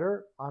be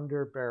better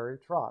under Barry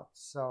Trotz.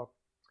 So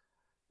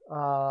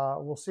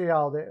we'll see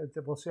how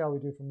we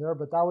do from there.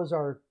 But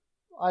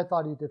I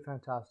thought he did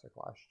fantastic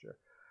last year.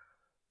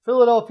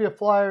 Philadelphia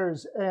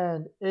Flyers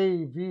and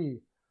AV.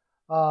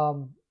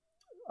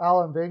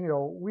 Alan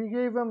Vigneault, we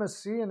gave him a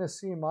C and a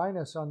C-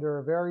 under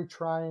a very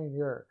trying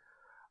year.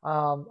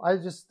 I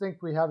just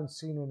think we haven't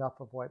seen enough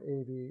of what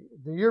AV.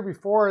 The year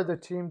before, the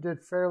team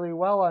did fairly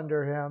well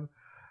under him.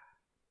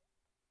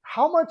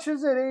 How much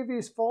is it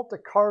AV's fault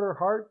that Carter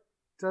Hart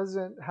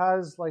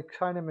has like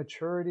kind of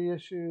maturity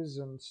issues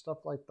and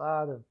stuff like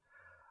that? And,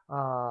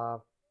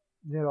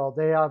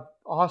 they have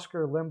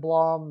Oscar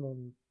Lindblom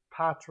and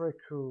Patrick,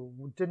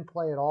 who didn't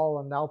play at all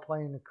and now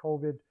playing the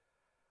COVID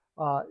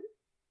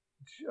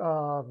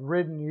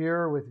ridden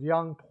year with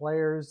young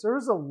players.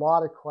 There's a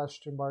lot of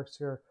question marks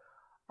here.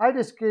 I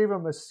just gave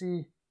him a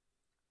C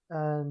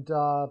and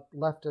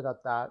left it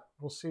at that.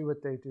 We'll see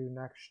what they do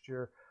next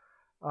year.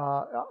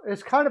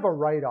 It's kind of a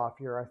write-off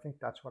year. I think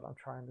that's what I'm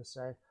trying to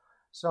say.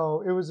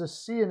 So it was a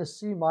C and a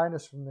C-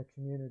 from the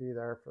community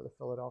there for the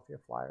Philadelphia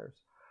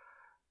Flyers.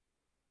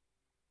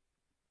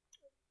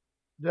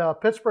 The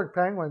Pittsburgh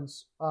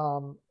Penguins,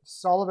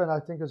 Sullivan, I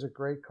think, is a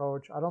great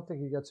coach. I don't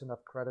think he gets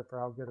enough credit for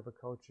how good of a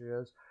coach he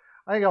is.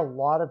 I think a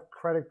lot of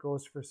credit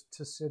goes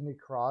to Sidney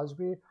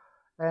Crosby,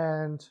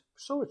 and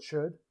so it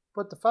should.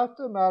 But the fact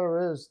of the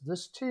matter is,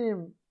 this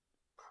team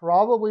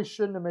probably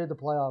shouldn't have made the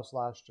playoffs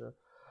last year.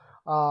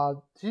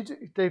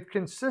 They've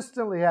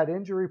consistently had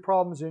injury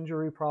problems,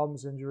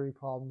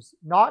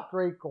 not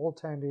great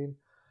goaltending.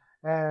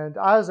 And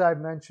as I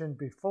mentioned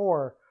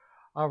before,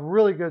 a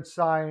really good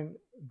sign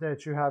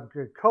that you have a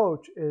good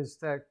coach is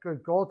that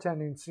good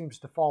goaltending seems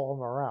to follow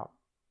them around.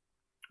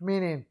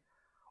 Meaning,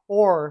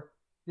 or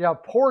you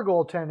have poor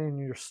goaltending and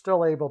you're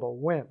still able to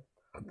win.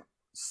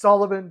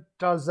 Sullivan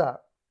does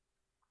that.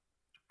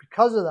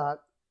 Because of that,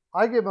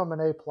 I give him an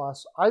A+.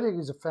 I think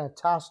he's a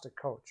fantastic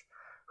coach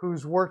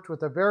who's worked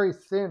with a very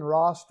thin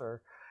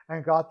roster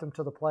and got them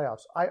to the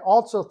playoffs. I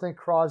also think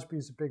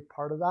Crosby's a big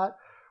part of that,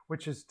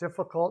 which is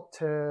difficult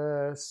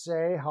to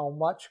say how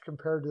much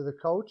compared to the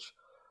coach.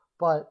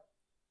 But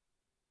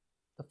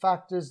the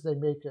fact is they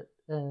make it,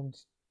 and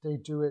they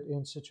do it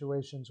in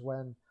situations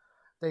when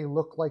they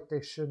look like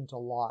they shouldn't a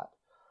lot.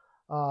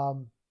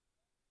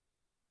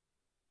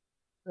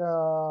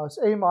 It's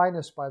A-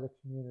 by the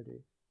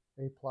community.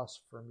 A+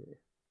 for me.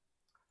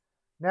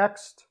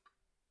 Next,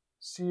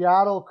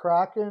 Seattle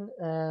Kraken,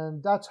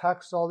 and that's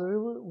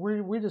Hextall.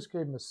 We just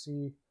gave him a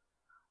C.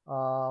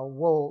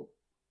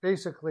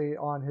 Basically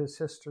on his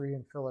history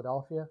in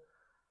Philadelphia.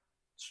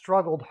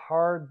 Struggled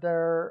hard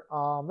there.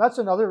 That's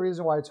another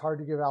reason why it's hard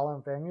to give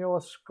Alan Vigneault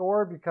a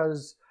score,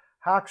 because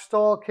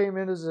Hackstall came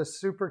in as a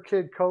super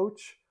kid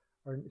coach,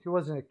 or he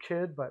wasn't a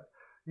kid, but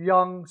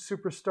young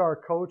superstar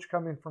coach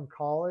coming from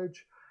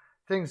college.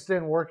 Things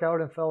didn't work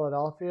out in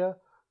Philadelphia,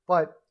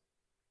 but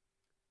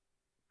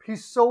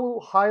he's so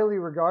highly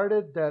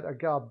regarded that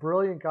a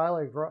brilliant guy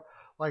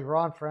like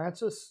Ron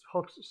Francis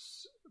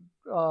hooks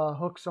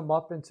him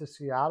up into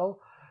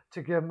Seattle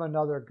to give him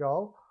another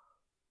go.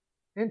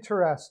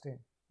 Interesting.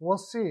 We'll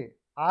see.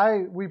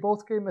 We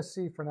both gave him a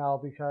C for now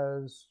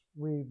because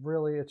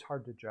it's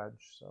hard to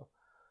judge. So,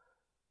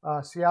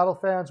 Seattle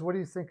fans, what do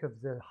you think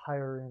of the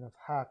hiring of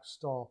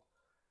Hackstall?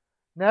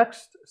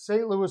 Next,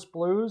 St. Louis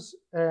Blues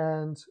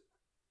and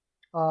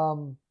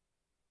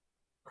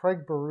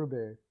Craig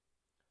Berube.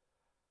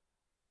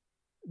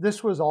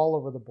 This was all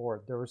over the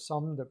board. There were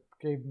some that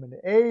gave him an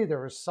A. There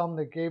were some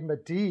that gave him a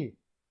D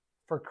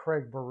for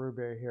Craig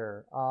Berube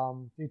here.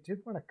 He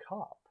did win a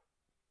cup.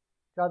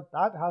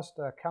 That has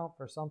to account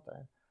for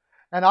something.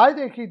 And I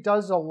think he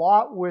does a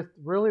lot with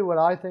really what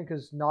I think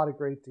is not a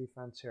great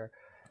defense here.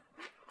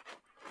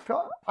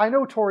 I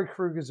know Torrey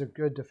Krug is a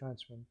good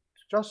defenseman.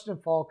 Justin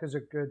Falk is a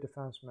good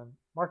defenseman.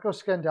 Marco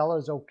Scandella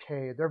is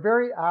okay. They're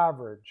very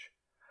average.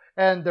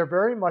 And they're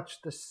very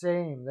much the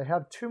same. They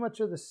have too much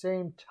of the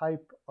same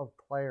type of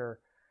player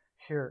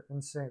here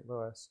in St.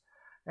 Louis.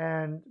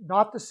 And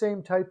not the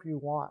same type you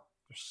want.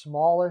 They're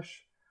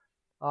smallish.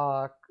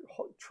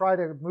 Try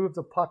to move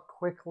the puck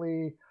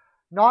quickly.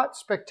 Not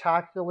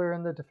spectacular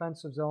in the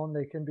defensive zone.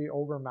 They can be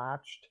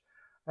overmatched.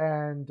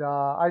 And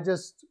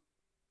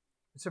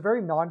it's a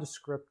very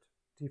nondescript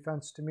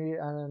defense to me.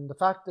 And the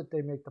fact that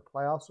they make the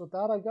playoffs with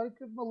that, I got to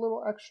give them a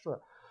little extra.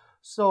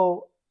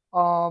 So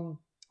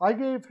I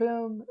gave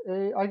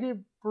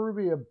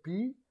Berube a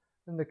B,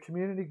 and the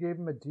community gave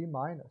him a D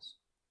minus.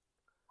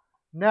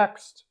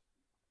 Next,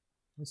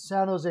 the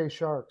San Jose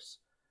Sharks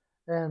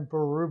and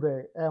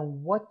Berube.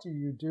 And what do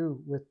you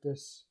do with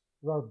this?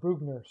 Or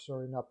Bugner,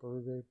 sorry, not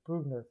Berube,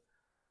 Bugner.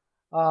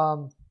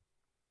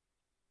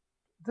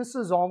 This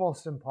is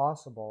almost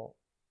impossible.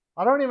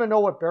 I don't even know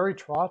what Barry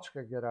Trotz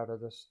could get out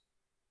of this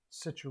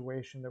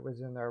situation that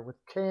was in there,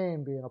 with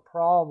Kane being a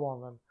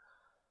problem and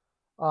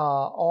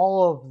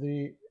all of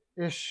the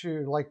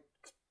issue. Like,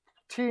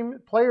 team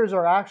players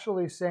are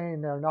actually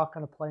saying they're not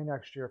going to play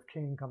next year if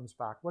Kane comes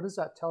back. What does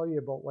that tell you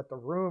about what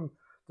the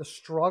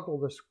struggle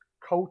this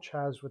coach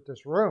has with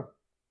this room?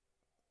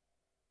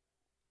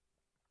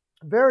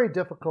 Very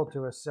difficult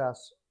to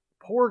assess.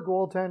 Poor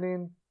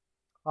goaltending.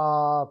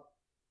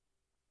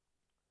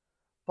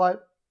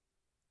 But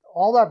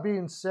all that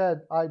being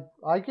said, I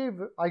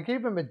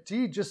gave him a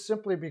D just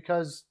simply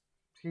because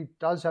he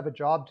does have a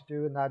job to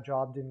do, and that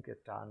job didn't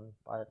get done.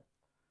 But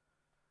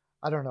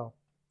I don't know.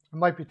 It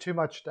might be too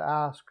much to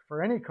ask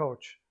for any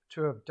coach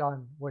to have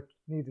done what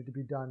needed to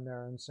be done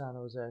there in San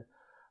Jose.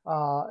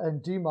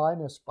 And D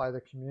minus by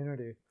the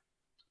community.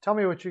 Tell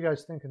me what you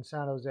guys think in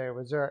San Jose.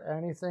 Was there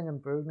anything in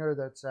Bugner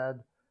that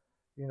said,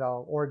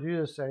 or do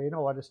you just say, you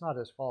know what, it's not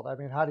his fault? I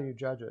mean, how do you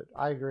judge it?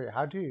 I agree.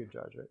 How do you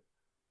judge it?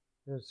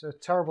 It's a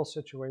terrible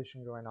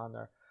situation going on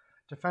there.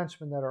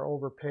 Defensemen that are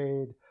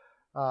overpaid,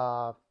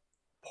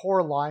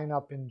 poor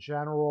lineup in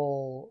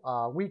general,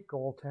 weak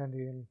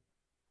goaltending.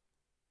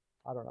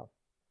 I don't know.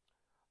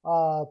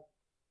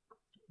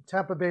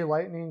 Tampa Bay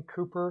Lightning,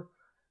 Cooper.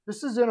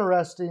 This is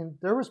interesting.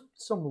 There was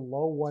some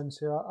low ones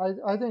here.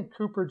 I think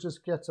Cooper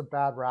just gets a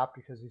bad rap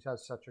because he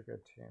has such a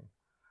good team.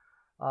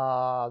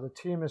 The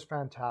team is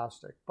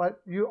fantastic. But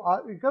you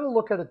got to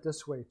look at it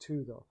this way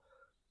too, though.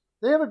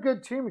 They have a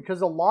good team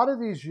because a lot of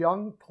these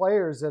young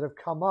players that have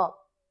come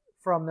up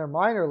from their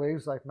minor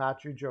leagues, like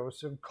Matthew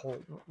Joseph,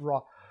 Colton,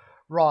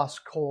 Ross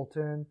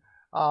Colton,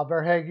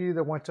 Verhaeghe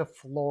that went to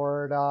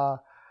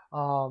Florida,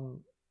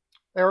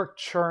 Eric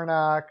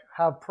Chernak,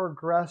 have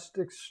progressed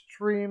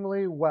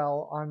extremely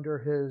well under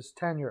his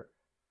tenure.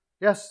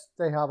 Yes,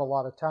 they have a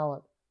lot of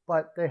talent,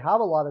 but they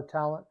have a lot of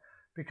talent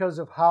because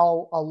of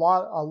how a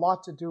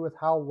lot to do with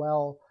how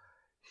well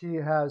he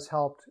has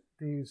helped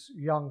these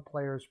young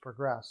players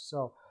progress.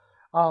 So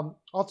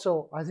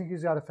also, I think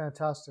he's got a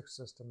fantastic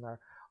system there.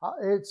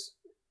 It's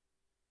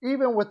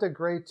even with a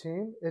great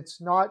team,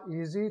 it's not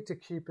easy to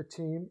keep a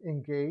team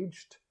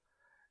engaged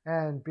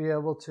and be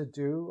able to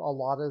do a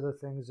lot of the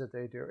things that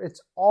they do.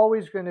 It's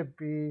always going to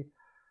be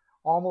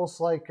almost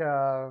like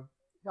I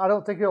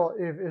don't think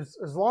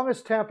as long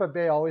as Tampa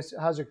Bay always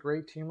has a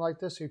great team like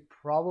this, he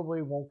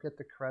probably won't get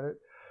the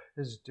credit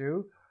is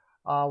due.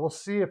 We'll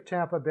see if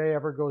Tampa Bay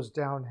ever goes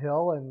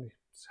downhill and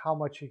how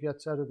much he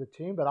gets out of the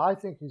team, but I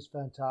think he's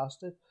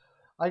fantastic.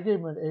 I gave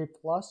him an A+.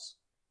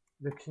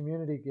 The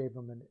community gave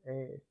him an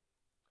A.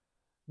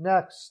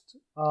 Next,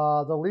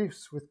 the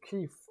Leafs with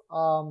Keefe.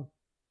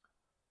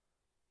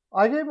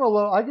 I gave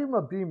him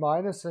a B-,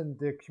 and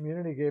the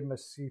community gave him a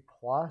C+.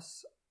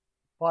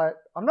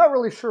 But I'm not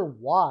really sure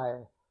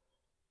why.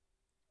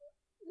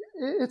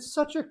 It's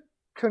such a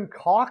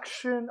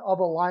concoction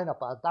of a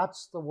lineup.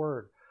 That's the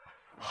word.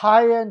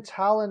 High-end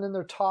talent in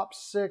their top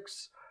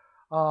six.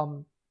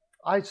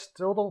 I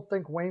still don't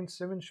think Wayne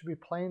Simmons should be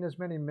playing as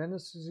many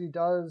minutes as he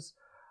does.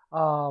 They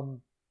were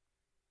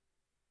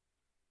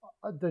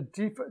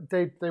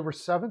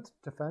 7th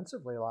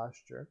defensively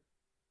last year.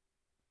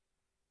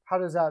 How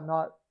does that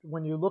not,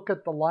 when you look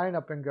at the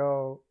lineup and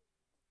go,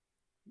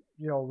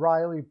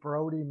 Riley,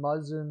 Brody,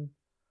 Muzzin,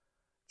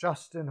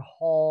 Justin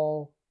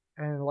Hall,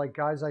 and like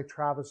guys like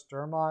Travis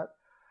Dermott.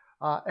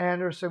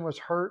 Anderson was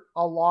hurt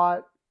a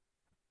lot.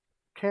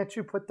 Can't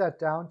you put that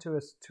down to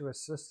a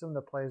system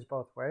that plays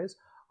both ways?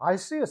 I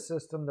see a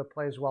system that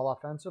plays well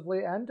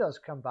offensively and does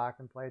come back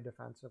and play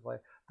defensively.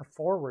 The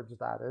forwards,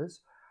 that is.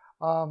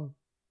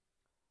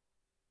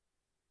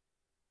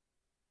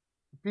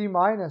 B-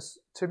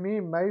 to me,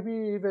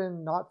 maybe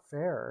even not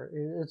fair.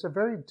 It's a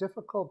very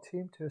difficult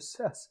team to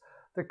assess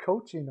the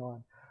coaching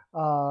on.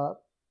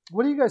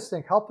 What do you guys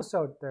think? Help us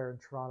out there in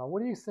Toronto.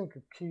 What do you think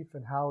of Keefe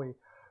and how he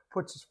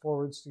puts his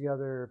forwards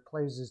together,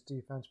 plays his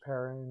defense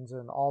pairings,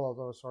 and all of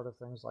those sort of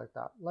things like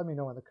that? Let me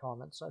know in the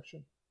comment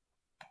section.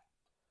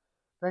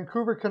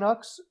 Vancouver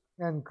Canucks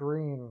and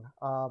Green.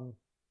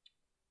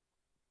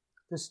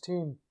 This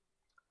team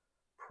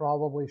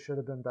probably should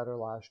have been better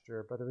last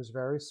year, but it was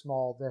very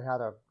small. They had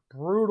a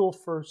brutal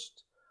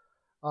first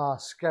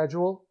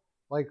schedule.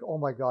 Like, oh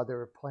my God, they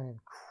were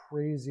playing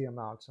crazy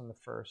amounts in the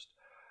first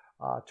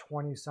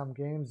 20-some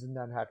games, and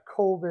then had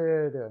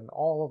COVID and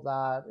all of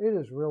that. It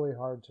is really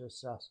hard to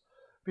assess.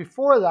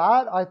 Before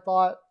that, I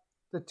thought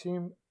the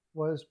team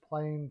was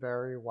playing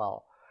very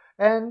well.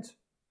 And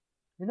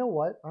you know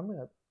what?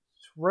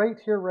 Right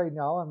here, right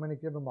now, I'm going to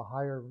give them a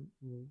higher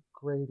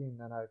grading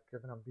than I've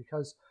given them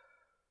because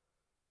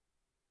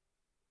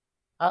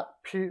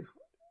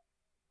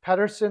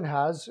Pettersson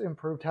has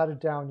improved, had a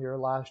down year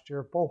last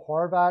year. Bo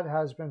Horvat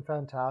has been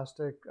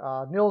fantastic.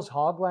 Nils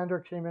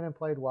Hoglander came in and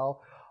played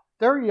well.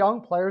 their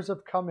young players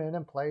have come in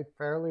and played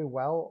fairly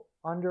well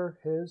under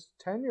his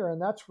tenure,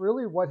 and that's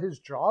really what his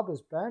job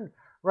has been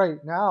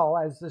right now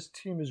as this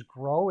team is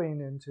growing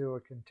into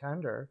a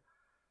contender.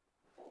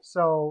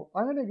 So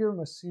I'm going to give him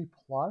a C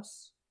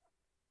plus,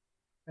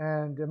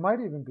 and it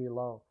might even be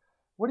low.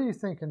 What do you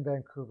think in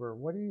Vancouver?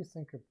 What do you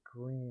think of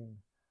Green?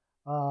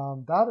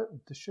 That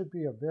should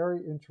be a very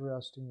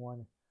interesting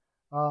one.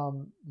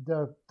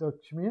 The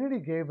community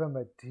gave him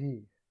a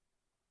D,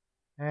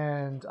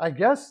 and I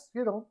guess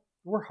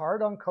we're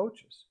hard on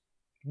coaches.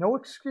 No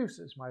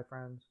excuses, my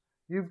friends.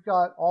 You've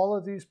got all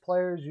of these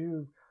players.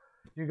 You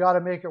got to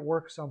make it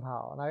work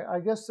somehow, and I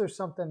guess there's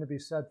something to be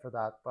said for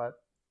that.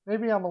 But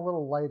maybe I'm a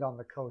little light on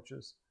the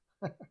coaches.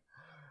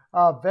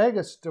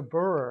 Vegas,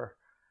 DeBoer,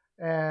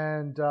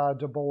 and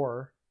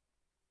DeBoer.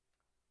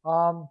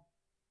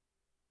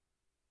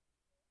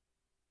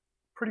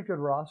 Pretty good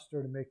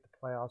roster to make the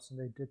playoffs, and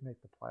they did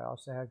make the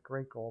playoffs. They had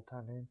great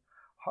goaltending.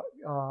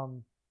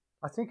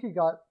 I think he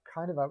got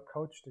kind of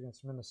outcoached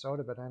against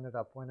Minnesota, but ended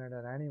up winning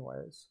it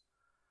anyways.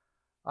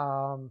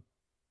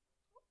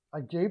 I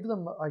gave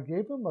them a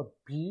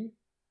B,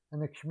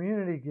 and the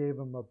community gave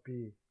him a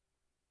B.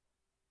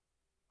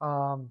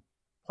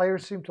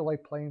 Players seem to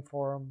like playing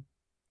for him.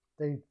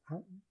 They've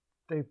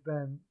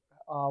been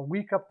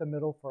weak up the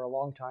middle for a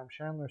long time.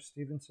 Chandler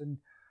Stevenson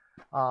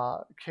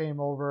came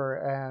over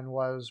and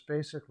was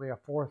basically a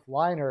fourth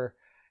liner,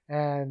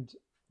 and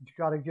you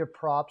got to give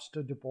props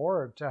to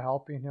DeBoer to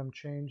helping him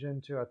change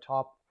into a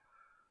top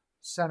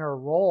center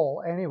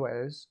role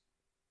anyways,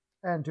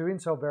 and doing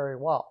so very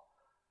well.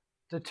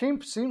 The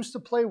team seems to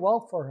play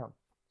well for him,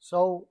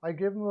 so I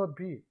give him a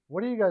B.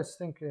 What do you guys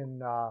think?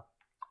 I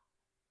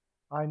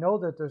know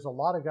that there's a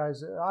lot of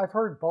guys, I've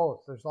heard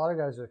both. There's a lot of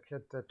guys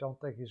that don't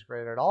think he's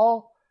great at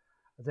all,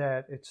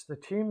 that it's the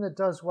team that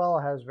does well,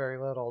 has very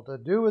little to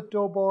do with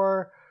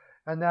DeBoer.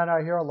 And then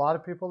I hear a lot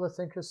of people that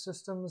think his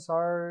systems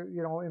are,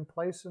 in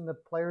place and the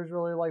players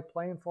really like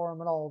playing for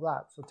him and all of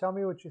that. So tell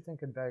me what you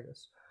think in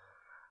Vegas.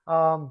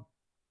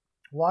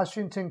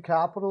 Washington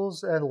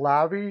Capitals and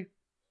Lavi,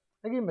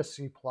 I give him a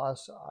C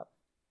plus.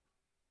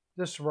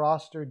 This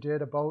roster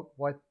did about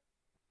what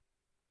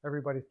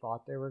everybody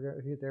thought they were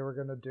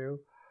going to do.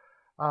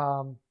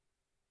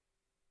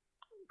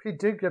 He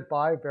did get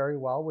by very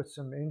well with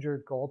some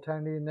injured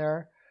goaltending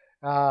there.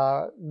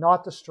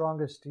 Not the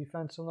strongest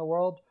defense in the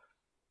world,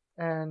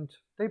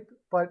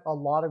 but a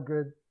lot of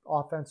good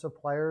offensive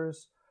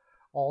players,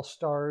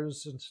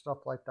 all-stars and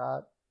stuff like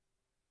that.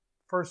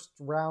 First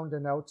round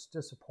and out's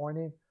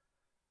disappointing,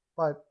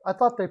 but I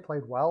thought they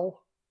played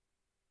well.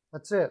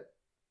 That's it.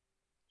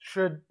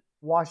 Should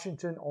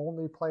Washington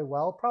only play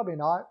well? Probably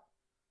not.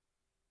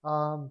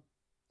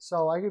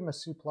 So I gave him a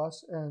C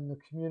plus, and the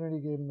community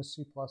gave him a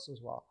C plus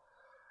as well.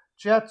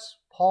 Jets,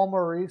 Paul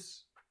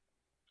Maurice,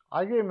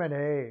 I gave him an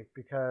A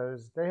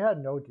because they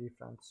had no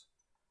defense.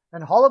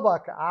 And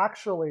Hollaback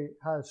actually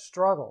has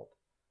struggled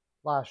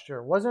last year.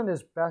 It wasn't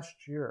his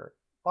best year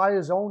by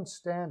his own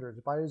standards,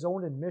 by his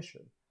own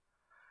admission.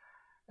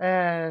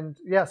 And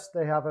yes,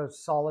 they have a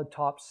solid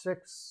top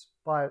six,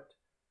 but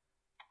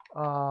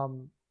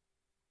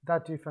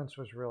that defense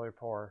was really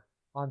poor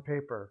on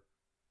paper.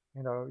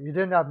 You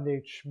didn't have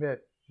Nate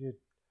Schmidt.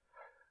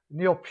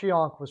 Neil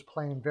Pionk was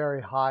playing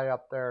very high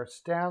up there.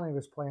 Stanley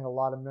was playing a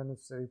lot of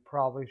minutes that he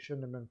probably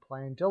shouldn't have been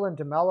playing. Dylan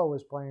DeMello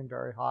was playing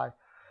very high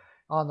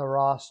on the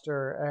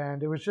roster,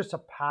 and it was just a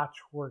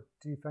patchwork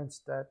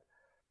defense that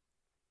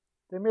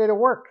they made it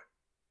work.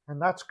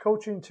 And that's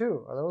coaching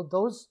too.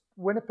 Those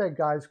Winnipeg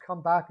guys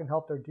come back and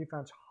help their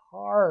defense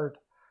hard.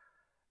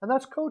 And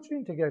that's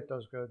coaching to get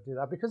those guys to do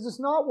that, because it's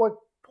not what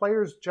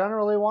players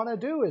generally want to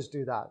do is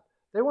do that.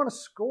 They want to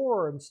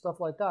score and stuff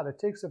like that. It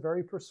takes a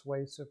very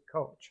persuasive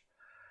coach.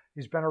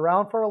 He's been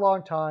around for a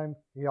long time.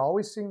 He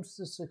always seems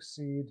to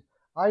succeed.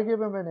 I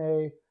give him an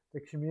A.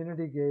 The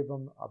community gave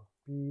him a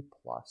B+.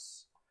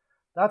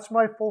 That's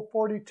my full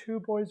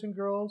 42, boys and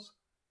girls.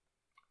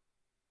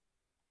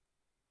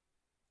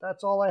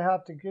 That's all I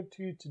have to give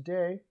to you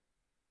today.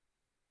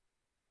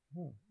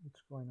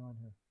 What's going on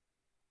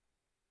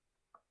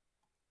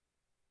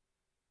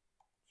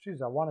here?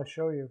 Jeez, I want to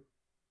show you.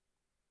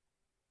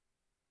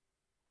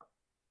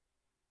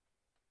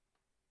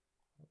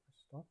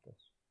 Stop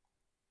this.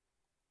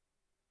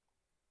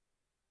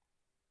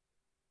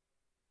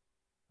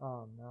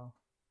 Oh no.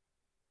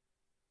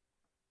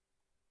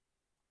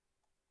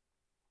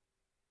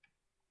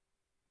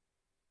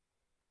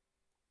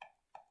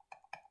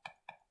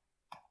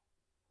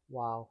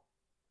 Wow.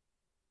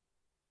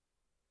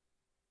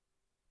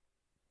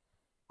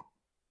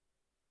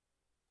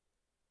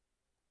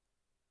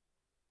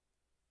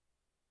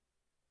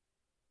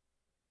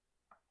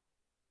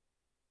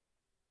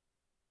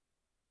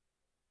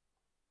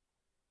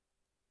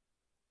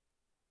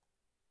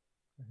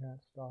 I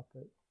can't stop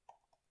it.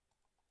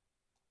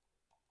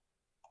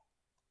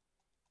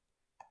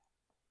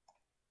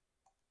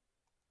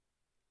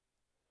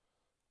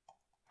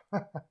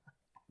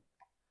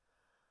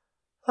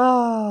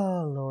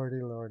 Ah,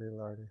 lordy, lordy,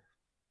 lordy.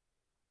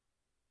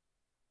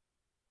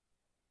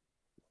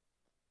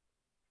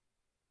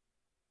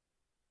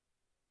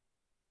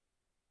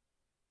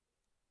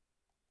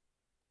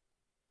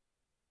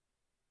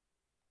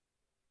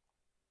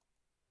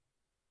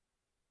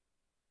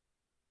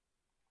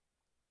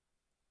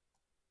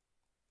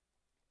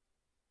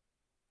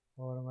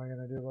 What am I going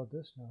to do about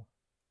this now?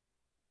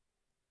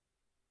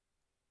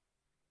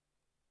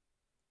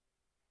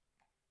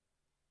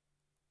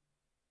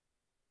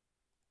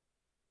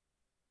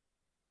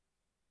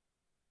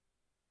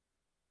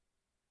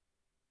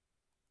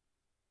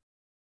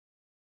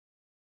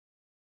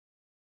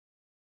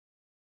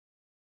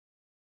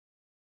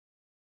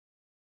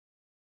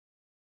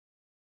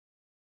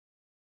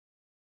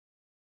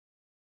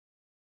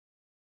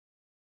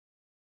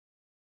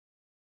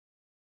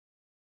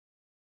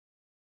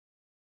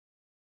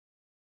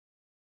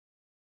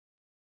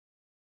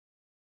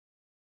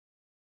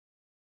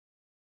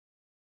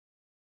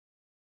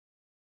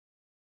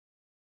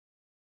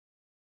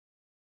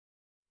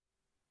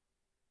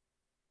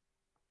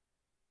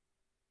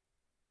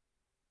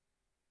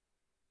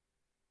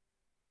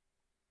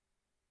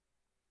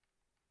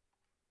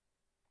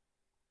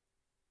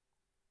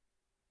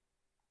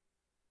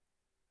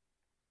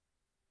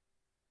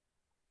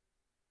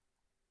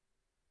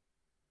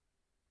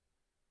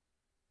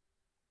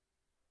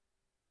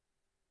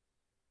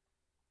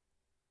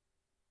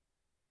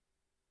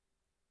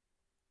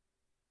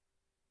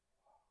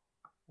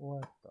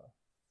 What the?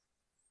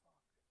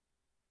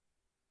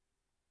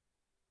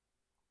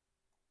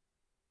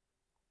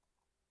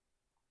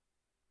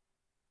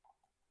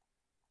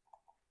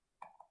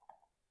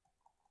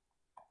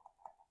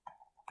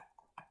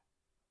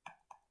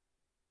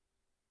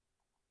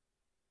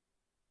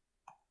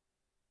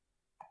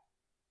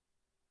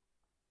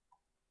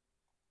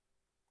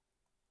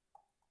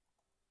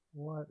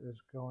 What is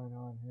going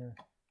on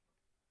here?